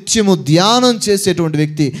వాక్యము నిత్యము ధ్యానం చేసేటువంటి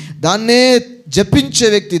వ్యక్తి, దాన్నే జపించే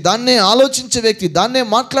వ్యక్తి, దాన్నే ఆలోచించే వ్యక్తి, దాన్నే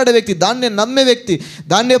మాట్లాడే వ్యక్తి, దాన్నే నమ్మే వ్యక్తి,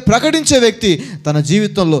 దాన్నే ప్రకటించే వ్యక్తి, తన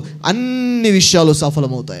జీవితంలో అన్ని విషయాలు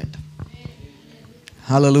సఫలమవుతాయంట.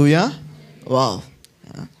 హల్లెలూయా. వావ్.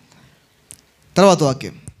 తర్వాత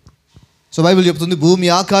వాక్యం. సో బైబిల్ చెప్తుంది, భూమి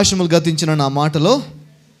ఆకాశములు గతించిన నా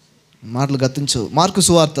మాటలు గతించవు. మార్కు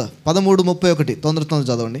సువార్త 13:31 తొందర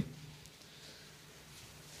చదవండి.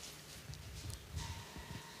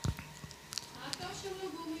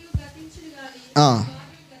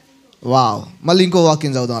 వావ్. మళ్ళీ ఇంకో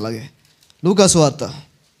వాక్యం చదువుదాం. అలాగే లూకా సువార్త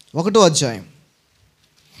 1వ అధ్యాయం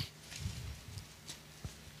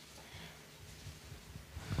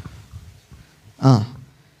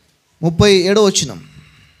 37వ వచనం.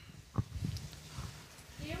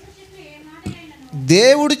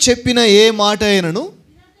 దేవుడు చెప్పిన ఏ మాట అయినను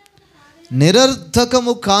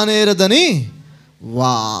నిరర్థకము కానేరదని.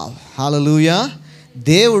 వావ్, హల్లెలూయా.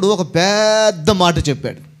 దేవుడు ఒక పెద్ద మాట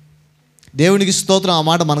చెప్పాడు. దేవునికి స్తోత్రం. ఆ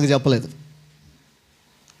మాట మనకు చెప్పలేదు.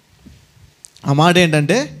 ఆ మాట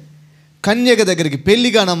ఏంటంటే, కన్యక దగ్గరికి, పెళ్ళి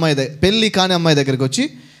కాని అమ్మాయి దగ్గరికి వచ్చి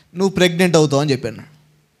నువ్వు ప్రెగ్నెంట్ అవుతావు అని చెప్పాను.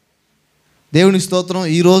 దేవునికి స్తోత్రం.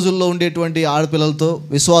 ఈ రోజుల్లో ఉండేటువంటి ఆడపిల్లలతో,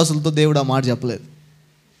 విశ్వాసులతో దేవుడు ఆ మాట చెప్పలేదు.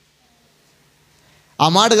 ఆ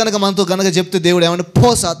మాట కనుక చెప్తే దేవుడు ఏమంటే, పో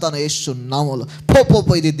సాతాను యేసు నామములో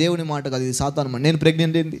పో, ఇది దేవుని మాట కాదు, ఇది సాతాను మాట, నేను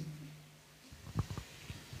ప్రెగ్నెంట్ ఏంది.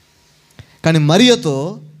 కానీ మరియతో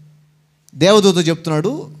దేవదూత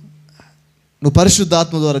చెప్తున్నాడు, నువ్వు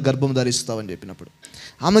పరిశుద్ధాత్మ ద్వారా గర్భం ధరిస్తావని చెప్పినప్పుడు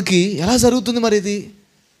ఆమెకి ఎలా జరుగుతుంది మరి ఇది?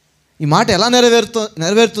 ఈ మాట ఎలా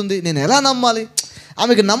నెరవేరుతుంది? నేను ఎలా నమ్మాలి?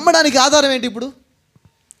 ఆమెకి నమ్మడానికి ఆధారం ఏంటి? ఇప్పుడు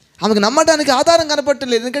ఆమెకు నమ్మడానికి ఆధారం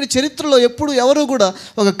కనపట్టలేదు. ఎందుకంటే చరిత్రలో ఎప్పుడు ఎవరు కూడా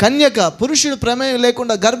ఒక కన్యక పురుషుడు ప్రమేయం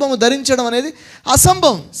లేకుండా గర్భము ధరించడం అనేది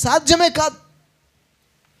అసంభవం, సాధ్యమే కాదు,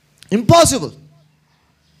 ఇంపాసిబుల్.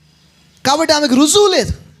 కాబట్టి ఆమెకు రుజువు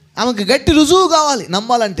లేదు, ఆమెకు గట్టి రుజువు కావాలి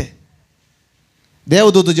నమ్మాలంటే.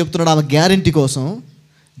 దేవదూత చెప్తున్నాడు ఆమె గ్యారెంటీ కోసం,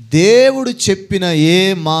 దేవుడు చెప్పిన ఏ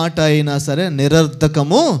మాట అయినా సరే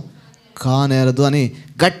నిరర్ధకము కానేరదు అని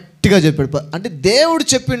గట్టిగా చెప్పాడు. అంటే దేవుడు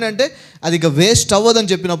చెప్పిండంటే అది ఇక వేస్ట్ అవ్వదని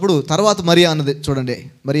చెప్పినప్పుడు తర్వాత మరియా అన్నది చూడండి.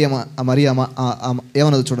 మరియా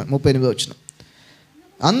ఏమన్నది చూడండి, 38వ వచనం.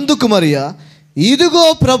 అందుకు మరియా, ఇదిగో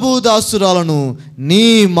ప్రభు దాసురాలను, నీ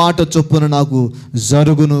మాట చొప్పున నాకు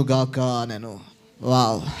జరుగునుగాక నేను.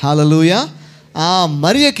 వావ్, హల్లెలూయా. ఆ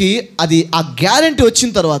మరియకి అది ఆ గ్యారెంటీ వచ్చిన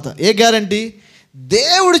తర్వాత, ఏ గ్యారెంటీ?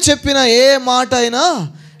 దేవుడు చెప్పిన ఏ మాట అయినా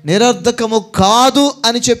నిరర్ధకము కాదు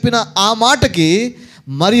అని చెప్పిన ఆ మాటకి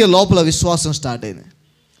మరియ లోపల విశ్వాసం స్టార్ట్ అయింది.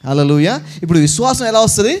 హల్లెలూయా. ఇప్పుడు విశ్వాసం ఎలా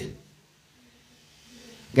వస్తుంది?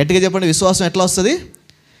 గట్టిగా చెప్పండి, విశ్వాసం ఎట్లా వస్తుంది?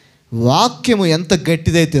 వాక్యము ఎంత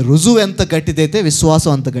గట్టిదైతే, రుజువు ఎంత గట్టిదైతే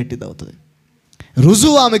విశ్వాసం అంత గట్టిది అవుతుంది.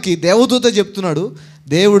 రుజువు ఆమెకి దేవదూత చెప్తున్నాడు,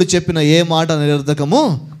 దేవుడు చెప్పిన ఏ మాట నిరర్ధకము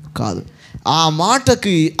కాదు. ఆ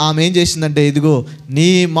మాటకి ఆమె ఏం చేసిందంటే, ఇదిగో నీ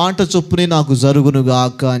మాట చొప్పునే నాకు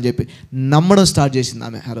జరుగునుగాక అని చెప్పి నమ్మడం స్టార్ట్ చేసింది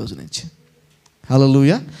ఆమె ఆ రోజు నుంచి.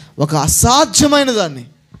 హల్లెలూయా. ఒక అసాధ్యమైన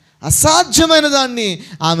దాన్ని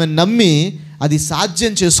ఆమె నమ్మి అది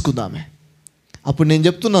సాధ్యం చేసుకుంది ఆమె. అప్పుడు నేను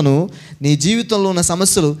చెప్తున్నాను, నీ జీవితంలో ఉన్న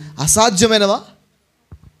సమస్యలు అసాధ్యమైనవా?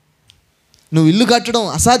 నువ్వు ఇల్లు కట్టడం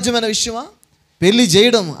అసాధ్యమైన విషయమా? పెళ్ళి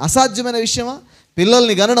చేయడం అసాధ్యమైన విషయమా?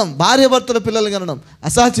 పిల్లల్ని కనడం, భార్యాభర్తల పిల్లల్ని కనడం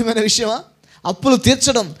అసాధ్యమైన విషయమా? అప్పులు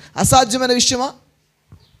తీర్చడం అసాధ్యమైన విషయమా?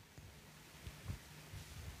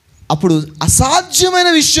 అప్పుడు అసాధ్యమైన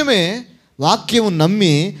విషయమే వాక్యము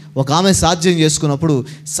నమ్మి ఒక ఆమె సాధ్యం చేసుకున్నప్పుడు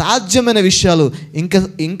సాధ్యమైన విషయాలు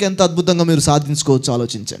ఇంకెంత అద్భుతంగా మీరు సాధించుకోవచ్చు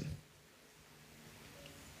ఆలోచించండి.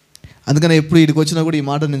 అందుకని ఎప్పుడు వీడికి వచ్చినా కూడా ఈ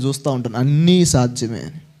మాట నేను చూస్తూ ఉంటాను, అన్నీ సాధ్యమే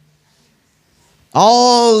అని.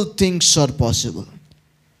 All things are possible.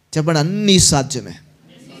 చెప్పండి, అన్నీ సాధ్యమే.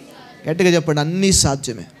 గట్టిగా చెప్పండి, అన్నీ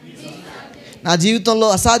సాధ్యమే. నా జీవితంలో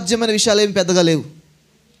అసాధ్యమైన విషయాలు ఏమి పెద్దగా లేవు.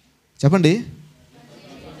 చెప్పండి,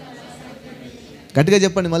 గట్టిగా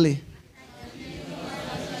చెప్పండి మళ్ళీ.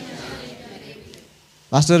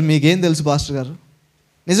 పాస్టర్ గారు మీకేం తెలుసు పాస్టర్ గారు?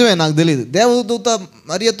 నిజమే, నాకు తెలియదు. దేవదూత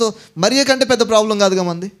మరియ కంటే పెద్ద ప్రాబ్లం కాదుగా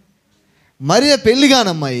మంది. మరియ పెళ్ళి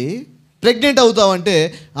కానమ్మాయి ప్రెగ్నెంట్ అవుతావంటే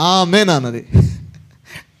ఆమెన్ అన్నది.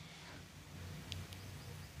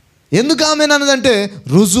 ఎందుకు ఆమెన్ అన్నదంటే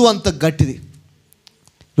రుజువు అంత గట్టిది.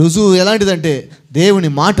 రుజువు ఎలాంటిదంటే దేవుని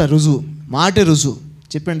మాట రుజువు. మాటే రుజువు.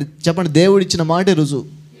 చెప్పండి దేవుడిచ్చిన మాటే రుజువు.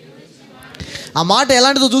 ఆ మాట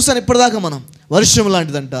ఎలాంటిదో చూసాను ఇప్పటిదాకా మనం. వర్షం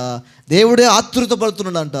లాంటిదంట, దేవుడే ఆతృత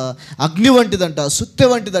పడుతున్నాడంట, అగ్ని వంటిదంట, సుత్తె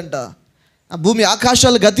వంటిదంట, ఆ భూమి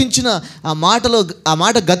ఆకాశాలు గతించిన ఆ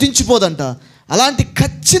మాట గతించిపోదంట. అలాంటి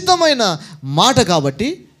ఖచ్చితమైన మాట కాబట్టి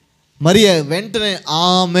మరి వెంటనే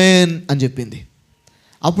ఆమెన్ అని చెప్పింది.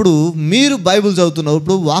 అప్పుడు మీరు బైబిల్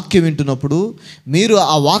చదువుతున్నప్పుడు, వాక్యం వింటున్నప్పుడు మీరు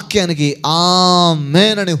ఆ వాక్యానికి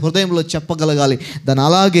ఆమెన్ అని హృదయంలో చెప్పగలగాలి. దాన్ని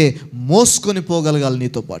అలాగే మోసుకొని పోగలగాలి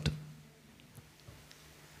నీతో పాటు.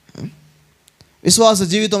 విశ్వాస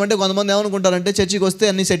జీవితం అంటే కొంతమంది ఏమనుకుంటారంటే చర్చికి వస్తే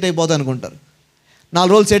అన్నీ సెట్ అయిపోతాయి అనుకుంటారు.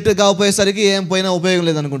 4 రోజులు సెట్ కాకపోయేసరికి ఏం పోయినా ఉపయోగం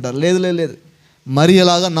లేదనుకుంటారు. లేదు. మరి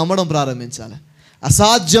అలాగా నమ్మడం ప్రారంభించాలి.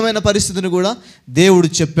 అసాధ్యమైన పరిస్థితిని కూడా దేవుడు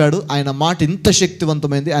చెప్పాడు. ఆయన మాట ఇంత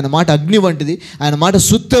శక్తివంతమైంది, ఆయన మాట అగ్ని వంటిది, ఆయన మాట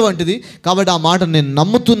సుత్తె వంటిది. కాబట్టి ఆ మాట నేను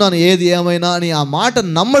నమ్ముతున్నాను ఏది ఏమైనా అని ఆ మాట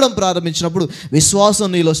నమ్మడం ప్రారంభించినప్పుడు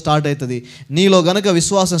విశ్వాసం నీలో స్టార్ట్ అవుతుంది. నీలో గనక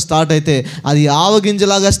విశ్వాసం స్టార్ట్ అయితే అది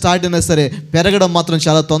ఆవగింజలాగా స్టార్ట్ అయినా సరే పెరగడం మాత్రం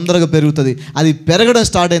చాలా తొందరగా పెరుగుతుంది. అది పెరగడం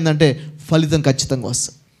స్టార్ట్ అయిందంటే ఫలితం ఖచ్చితంగా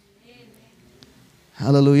వస్తుంది.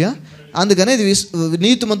 హల్లెలూయా. అందుకని ఇది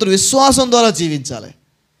నీతిమంతుడు విశ్వాసం ద్వారా జీవించాలి.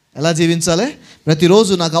 ఎలా జీవించాలి?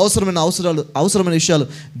 ప్రతిరోజు నాకు అవసరమైన విషయాలు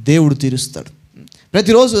దేవుడు తీరుస్తాడు.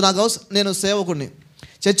 ప్రతిరోజు నేను సేవకుడిని,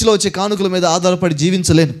 చర్చిలో వచ్చే కానుకల మీద ఆధారపడి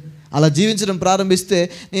జీవించలేను. అలా జీవించడం ప్రారంభిస్తే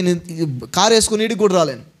నేను కారు వేసుకుని ఇంటికి కూడా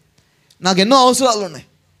రాలేను. నాకు ఎన్నో అవసరాలు ఉన్నాయి.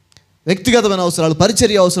 వ్యక్తిగతమైన అవసరాలు,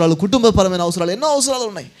 పరిచర్య అవసరాలు, కుటుంబపరమైన అవసరాలు, ఎన్నో అవసరాలు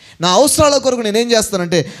ఉన్నాయి. నా అవసరాల కొరకు నేనేం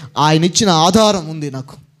చేస్తానంటే ఆయన ఇచ్చిన ఆధారం ఉంది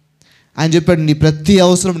నాకు. ఆయన చెప్పాడు నీ ప్రతి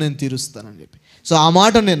అవసరం నేను తీరుస్తానని చెప్పి. సో ఆ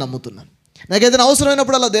మాట నేను నమ్ముతున్నాను. నాకు ఏదైనా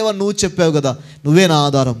అవసరమైనప్పుడు అలా దేవా నువ్వు చెప్పావు కదా, నువ్వే నా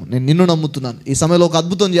ఆధారం, నేను నిన్ను నమ్ముతున్నాను. ఈ సమయంలో ఒక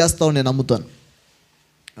అద్భుతం చేస్తావు నేను నమ్ముతాను.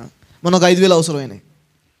 మనకు 5,000 అవసరమైనాయి.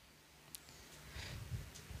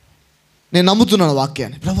 నేను నమ్ముతున్నాను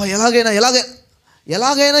వాక్యాన్ని. ప్రభా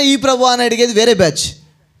ఎలాగైనా ఈ ప్రభు అని అడిగేది వేరే బ్యాచ్.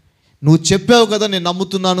 నువ్వు చెప్పావు కదా నేను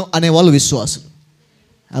నమ్ముతున్నాను అనేవాళ్ళు విశ్వాసం.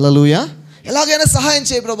 హల్లెలూయా. ఎలాగైనా సహాయం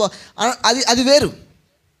చేయి ప్రభా, అది వేరు.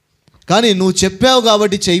 కానీ నువ్వు చెప్పావు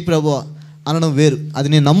కాబట్టి చెయ్యి ప్రభు అనడం వేరు. అది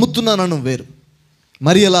నేను నమ్ముతున్నాను అనడం వేరు.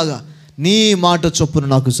 మరి ఎలాగా? నీ మాట చొప్పున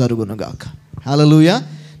నాకు జరుగునుగాక. హల్లెలూయా.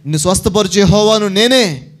 నిన్ను స్వస్థపరిచే యెహోవాను నేనే.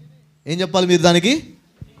 ఏం చెప్పాలి మీరు దానికి?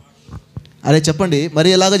 అరే చెప్పండి, మరి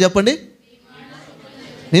ఎలాగా చెప్పండి?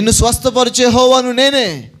 నిన్ను స్వస్థపరిచే యెహోవాను నేనే,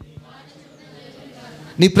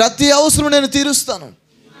 నీ ప్రతి అవసరం నేను తీరుస్తాను,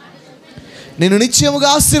 నిన్ను నిశ్చయముగా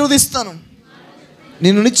ఆశీర్వదిస్తాను,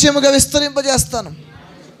 నిన్ను నిశ్చయముగా విస్తరింపజేస్తాను.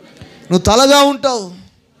 నువ్వు తలగా ఉంటావు,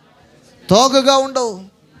 తోకగా ఉండవు.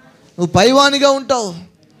 నువ్వు పైవానిగా ఉంటావు,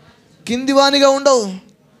 కిందివానిగా ఉండవు.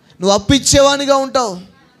 నువ్వు అప్పిచ్చేవానిగా ఉంటావు.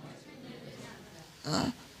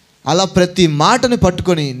 అలా ప్రతి మాటని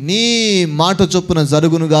పట్టుకొని నీ మాట చొప్పున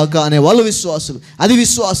జరుగునుగాక అనే వాళ్ళు విశ్వాసులు. అది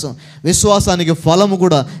విశ్వాసం. విశ్వాసానికి ఫలము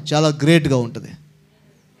కూడా చాలా గ్రేట్గా ఉంటుంది.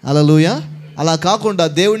 హల్లెలూయా. అలా కాకుండా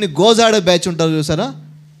దేవుడిని గోజాడే బ్యాచ్ ఉంటారు చూసారా,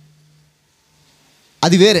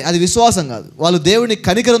 అది వేరే, అది విశ్వాసం కాదు. వాళ్ళు దేవుడిని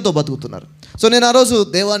కనికరంతో బతుకుతున్నారు. సో నేను ఆ రోజు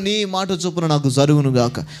దేవా నీ మాట చొప్పున నాకు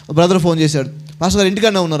జరుగునుగాక. బ్రదర్ ఫోన్ చేశాడు, పాస్టర్ గారు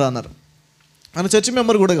ఇంటికాడనే ఉన్నారా అన్నారు. ఆయన చర్చి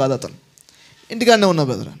మెంబర్ కూడా కాదు, అతను ఇంటికాడనే ఉన్నా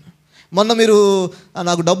బ్రదర్ అన్న. మొన్న మీరు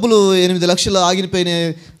నాకు డబ్బులు 8 లక్షలు ఆగిపోయినాయి,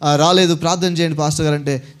 రాలేదు, ప్రార్థన చేయండి పాస్టర్ గారు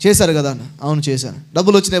అంటే చేశారు కదా అన్న. అవును చేశాను.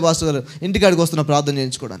 డబ్బులు వచ్చినాయి పాస్టర్ గారు, ఇంటికాడికి వస్తున్నా ప్రార్థన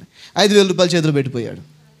చేయించుకోవడానికి. 5,000 రూపాయలు చేతిలో పెట్టిపోయాడు.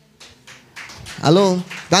 హలో,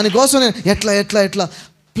 దానికోసం నేను ఎట్లా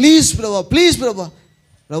ప్లీజ్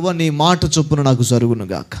ప్రభా నీ మాట చొప్పున నాకు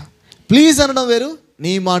జరుగునుగాక. ప్లీజ్ అనడం వేరు,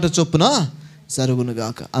 నీ మాట చొప్పున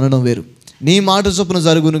జరుగునుగాక అనడం వేరు. నీ మాట చొప్పున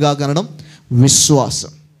జరుగునుగాక అనడం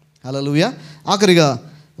విశ్వాసం. హల్లెలూయా. ఆఖరిగా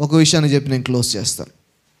ఒక విషయాన్ని చెప్పి నేను క్లోజ్ చేస్తాను.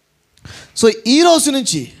 సో ఈ రోజు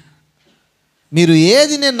నుంచి మీరు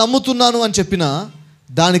ఏది నేను నమ్ముతున్నాను అని చెప్పినా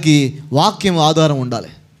దానికి వాక్యం ఆధారం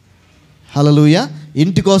ఉండాలి. హల్లెలూయా.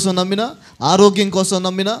 ఇంటి కోసం నమ్మినా, ఆరోగ్యం కోసం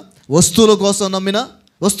నమ్మినా, వస్తువుల కోసం నమ్మినా.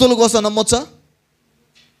 వస్తువుల కోసం నమ్మొచ్చా?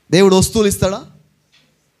 దేవుడు వస్తువులు ఇస్తాడా?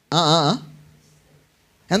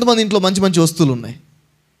 ఎంతమంది ఇంట్లో మంచి వస్తువులు ఉన్నాయి?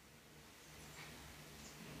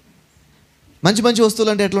 మంచి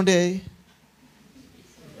వస్తువులు అంటే ఎట్లుంటాయి?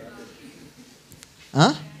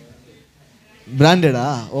 బ్రాండెడా?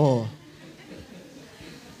 ఓ,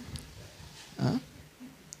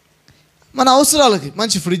 మన అవసరాలకి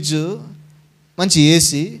మంచి ఫ్రిడ్జ్, మంచి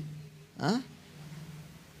ఏసీ,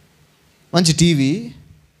 మంచి టీవీ,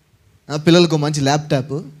 పిల్లలకు మంచి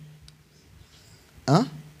ల్యాప్టాప్,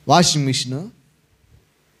 వాషింగ్ మిషను.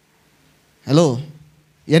 హలో,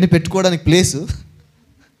 ఇవన్నీ పెట్టుకోవడానికి ప్లేసు.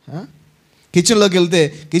 కిచెన్లోకి వెళ్తే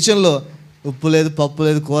కిచెన్లో ఉప్పు లేదు, పప్పు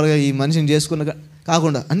లేదు, కూరగాయ ఈ మనిషిని చేసుకున్న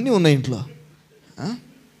కాకుండా అన్నీ ఉన్నాయి ఇంట్లో.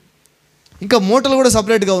 ఇంకా మూటలు కూడా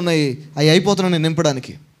సపరేట్గా ఉన్నాయి, అవి అయిపోతున్నాయి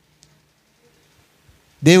నింపడానికి.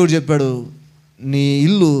 దేవుడు చెప్పాడు, నీ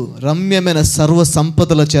ఇల్లు రమ్యమైన సర్వ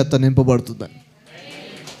సంపదల చేత నింపబడుతుందని.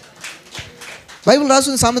 బైబిల్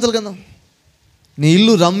రాస్తుంది సామెతల గ్రంథం, నీ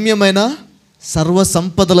ఇల్లు రమ్యమైన సర్వ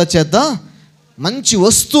సంపదల చేత, మంచి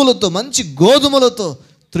వస్తువులతో, మంచి గోధుమలతో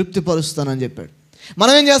తృప్తిపరుస్తానని చెప్పాడు.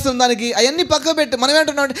 మనం ఏం చేస్తాం, దానికి అవన్నీ పక్క పెట్టి మనం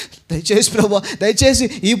ఏంటున్నాం అంటే, దయచేసి ప్రభా, దయచేసి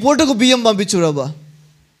ఈ పూటకు బియ్యం పంపించు ప్రభా.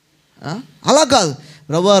 అలా కాదు,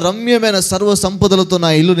 ప్రభా రమ్యమైన సర్వ సంపదలతో నా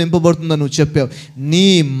ఇల్లు నింపబడుతుందని నువ్వు చెప్పావు, నీ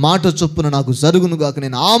మాట చొప్పున నాకు జరుగును గాక,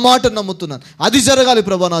 నేను ఆ మాట నమ్ముతున్నాను, అది జరగాలి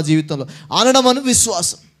ప్రభా నా జీవితంలో అనడం అని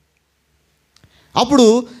విశ్వాసం. అప్పుడు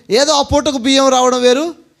ఏదో ఆ పూటకు బియ్యం రావడం వేరు,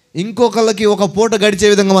 ఇంకొకళ్ళకి ఒక పూట గడిచే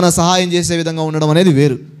విధంగా మనం సహాయం చేసే విధంగా ఉండడం అనేది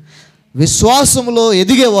వేరు. విశ్వాసంలో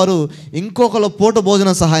ఎదిగేవారు ఇంకొకళ్ళ పూట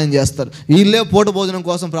భోజనం సహాయం చేస్తారు. వీళ్ళే పూట భోజనం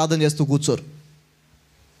కోసం ప్రార్థన చేస్తూ కూర్చోరు.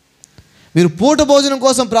 మీరు పూట భోజనం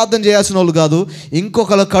కోసం ప్రార్థన చేయాల్సిన వాళ్ళు కాదు,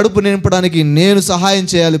 ఇంకొకళ్ళ కడుపు నింపడానికి నేను సహాయం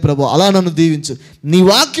చేయాలి ప్రభు, అలా నన్ను దీవించు, నీ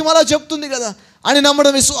వాక్యం అలా చెప్తుంది కదా అని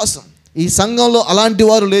నమ్మడం విశ్వాసం. ఈ సంఘంలో అలాంటి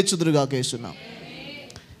వారు లేచుదురుగా కేసున్నాం.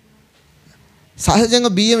 సహజంగా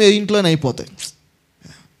బియ్యం ఇంట్లోనే అయిపోతాయి,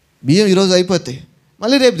 బియ్యం ఈరోజు అయిపోతాయి,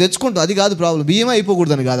 మళ్ళీ రేపు తెచ్చుకుంటాం, అది కాదు ప్రాబ్లం. బియ్యమే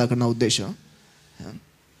అయిపోకూడదని కాదు అక్కడ నా ఉద్దేశం.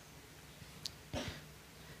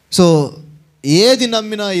 సో ఏది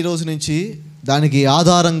నమ్మినా ఈరోజు నుంచి దానికి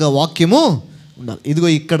ఆధారంగా వాక్యము ఉండాలి. ఇదిగో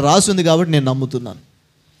ఇక్కడ రాసింది కాబట్టి నేను నమ్ముతున్నాను,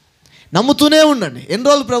 నమ్ముతూనే ఉండండి. ఎన్ని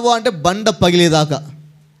రోజులు ప్రభు అంటే బండ పగిలేదాకా,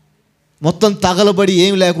 మొత్తం తగలబడి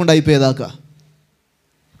ఏమి లేకుండా అయిపోయేదాకా.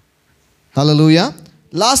 హల్లెలూయా.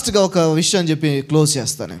 లాస్ట్గా ఒక విషయం చెప్పి క్లోజ్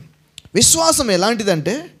చేస్తాను. విశ్వాసం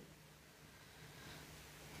ఎలాంటిదంటే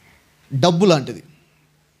డబ్బు లాంటిది.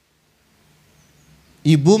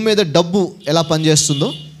 ఈ భూమి మీద డబ్బు ఎలా పనిచేస్తుందో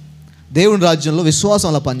దేవుని రాజ్యంలో విశ్వాసం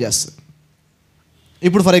అలా పనిచేస్తుంది.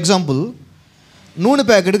 ఇప్పుడు ఫర్ ఎగ్జాంపుల్ నూనె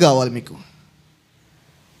ప్యాకెట్ కావాలి మీకు,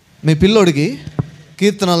 మీ పిల్లోడికి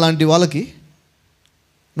కీర్తన లాంటి వాళ్ళకి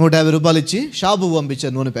 150 రూపాయలు ఇచ్చి షాపుకు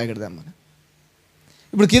పంపించారు నూనె ప్యాకెట్ తెమ్మని.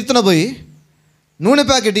 ఇప్పుడు కీర్తన పోయి నూనె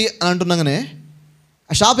ప్యాకెట్ అని అంటున్నాగానే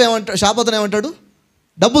ఆ షాప్ అతను ఏమంటాడు,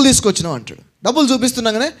 డబ్బులు తీసుకొచ్చినావు అంటాడు. డబ్బులు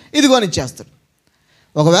చూపిస్తున్నాగానే ఇదిగో అని ఇచ్చేస్తాడు.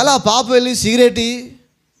 ఒకవేళ ఆ పాప వెళ్ళి సిగరెట్,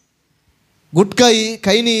 గుట్కాయి,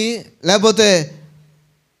 కైని, లేకపోతే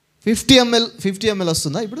 50 ml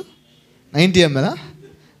వస్తుందా ఇప్పుడు, 90 ml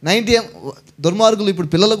 90 దుర్మార్గులు ఇప్పుడు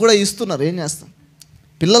పిల్లలకు కూడా ఇస్తున్నారు. ఏం చేస్తాం,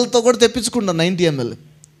 పిల్లలతో కూడా తెప్పించుకుంటారు 90 ml.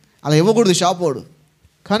 అలా ఇవ్వకూడదు షాప్ వాడు,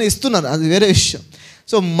 కానీ ఇస్తున్నారు, అది వేరే విషయం.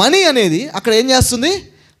 సో మనీ అనేది అక్కడ ఏం చేస్తుంది,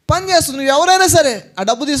 పని చేస్తుంది. నువ్వు ఎవరైనా సరే ఆ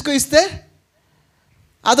డబ్బు తీసుకొని ఇస్తే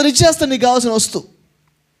అతను ఇచ్చేస్తాడు నీకు కావాల్సిన వస్తువు.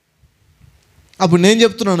 అప్పుడు నేను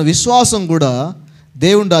చెప్తున్నాను, విశ్వాసం కూడా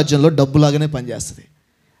దేవుని రాజ్యంలో డబ్బులాగానే పనిచేస్తుంది.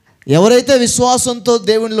 ఎవరైతే విశ్వాసంతో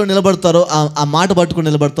దేవునిలో నిలబడతారో, ఆ మాట పట్టుకుని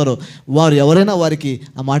నిలబడతారో, వారు ఎవరైనా వారికి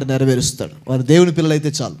ఆ మాట నెరవేరుస్తాడు. వారు దేవుని పిల్లలైతే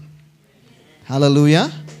చాలు. హల్లెలూయా.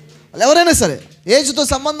 వాళ్ళు ఎవరైనా సరే, ఏజ్తో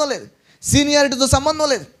సంబంధం లేదు, సీనియారిటీతో సంబంధం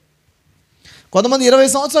లేదు. కొంతమంది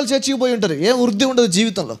 20 సంవత్సరాలు చర్చికి పోయి ఉంటారు, ఏం వృద్ధి ఉండదు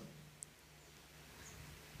జీవితంలో,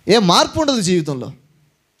 ఏం మార్పు ఉండదు జీవితంలో.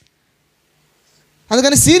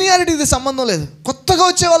 అందుకని సీనియారిటీకి సంబంధం లేదు. కొత్తగా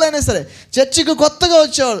వచ్చేవాళ్ళైనా సరే, చర్చికి కొత్తగా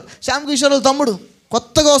వచ్చేవాళ్ళు, శ్యామ్ కిషోర్ తమ్ముడు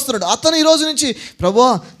కొత్తగా వస్తున్నాడు, అతను ఈ రోజు నుంచి ప్రభువా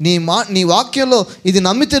నీ వాక్యంలో ఇది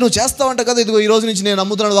నమ్మితే నువ్వు చేస్తావంట కదా, ఇదిగో ఈ రోజు నుంచి నేను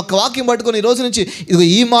నమ్ముతున్నాను, ఒక్క వాక్యం పట్టుకొని ఈ రోజు నుంచి ఇదిగో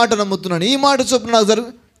ఈ మాట నమ్ముతున్నాను, ఈ మాట చొప్పున నాకు జరుగు,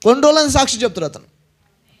 కొన్ని రోజులని సాక్షి చెప్తాడు అతను.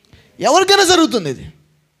 ఎవరికైనా జరుగుతుంది ఇది.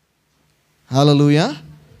 హల్లెలూయా.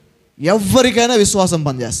 ఎవరికైనా విశ్వాసం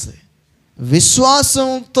పనిచేస్తుంది.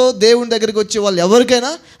 విశ్వాసంతో దేవుని దగ్గరికి వచ్చే వాళ్ళు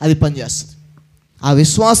ఎవరికైనా అది పనిచేస్తుంది. ఆ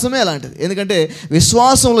విశ్వాసమే అలాంటిది. ఎందుకంటే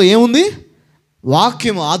విశ్వాసంలో ఏముంది,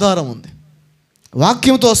 వాక్యం ఆధారం ఉంది.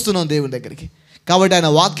 వాక్యంతో వస్తున్నాం దేవుని దగ్గరికి, కాబట్టి ఆయన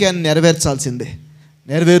వాక్యాన్ని నెరవేర్చాల్సిందే,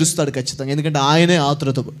 నెరవేరుస్తాడు ఖచ్చితంగా, ఎందుకంటే ఆయనే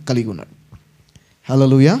ఆతురత కలిగి ఉన్నాడు.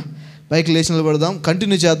 హల్లెలూయా. పైకి లేచి నిలబడదాం,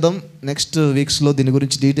 కంటిన్యూ చేద్దాం నెక్స్ట్ వీక్స్లో దీని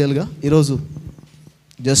గురించి డీటెయిల్గా. ఈరోజు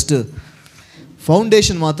జస్ట్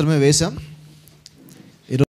ఫౌండేషన్ మాత్రమే వేశాం.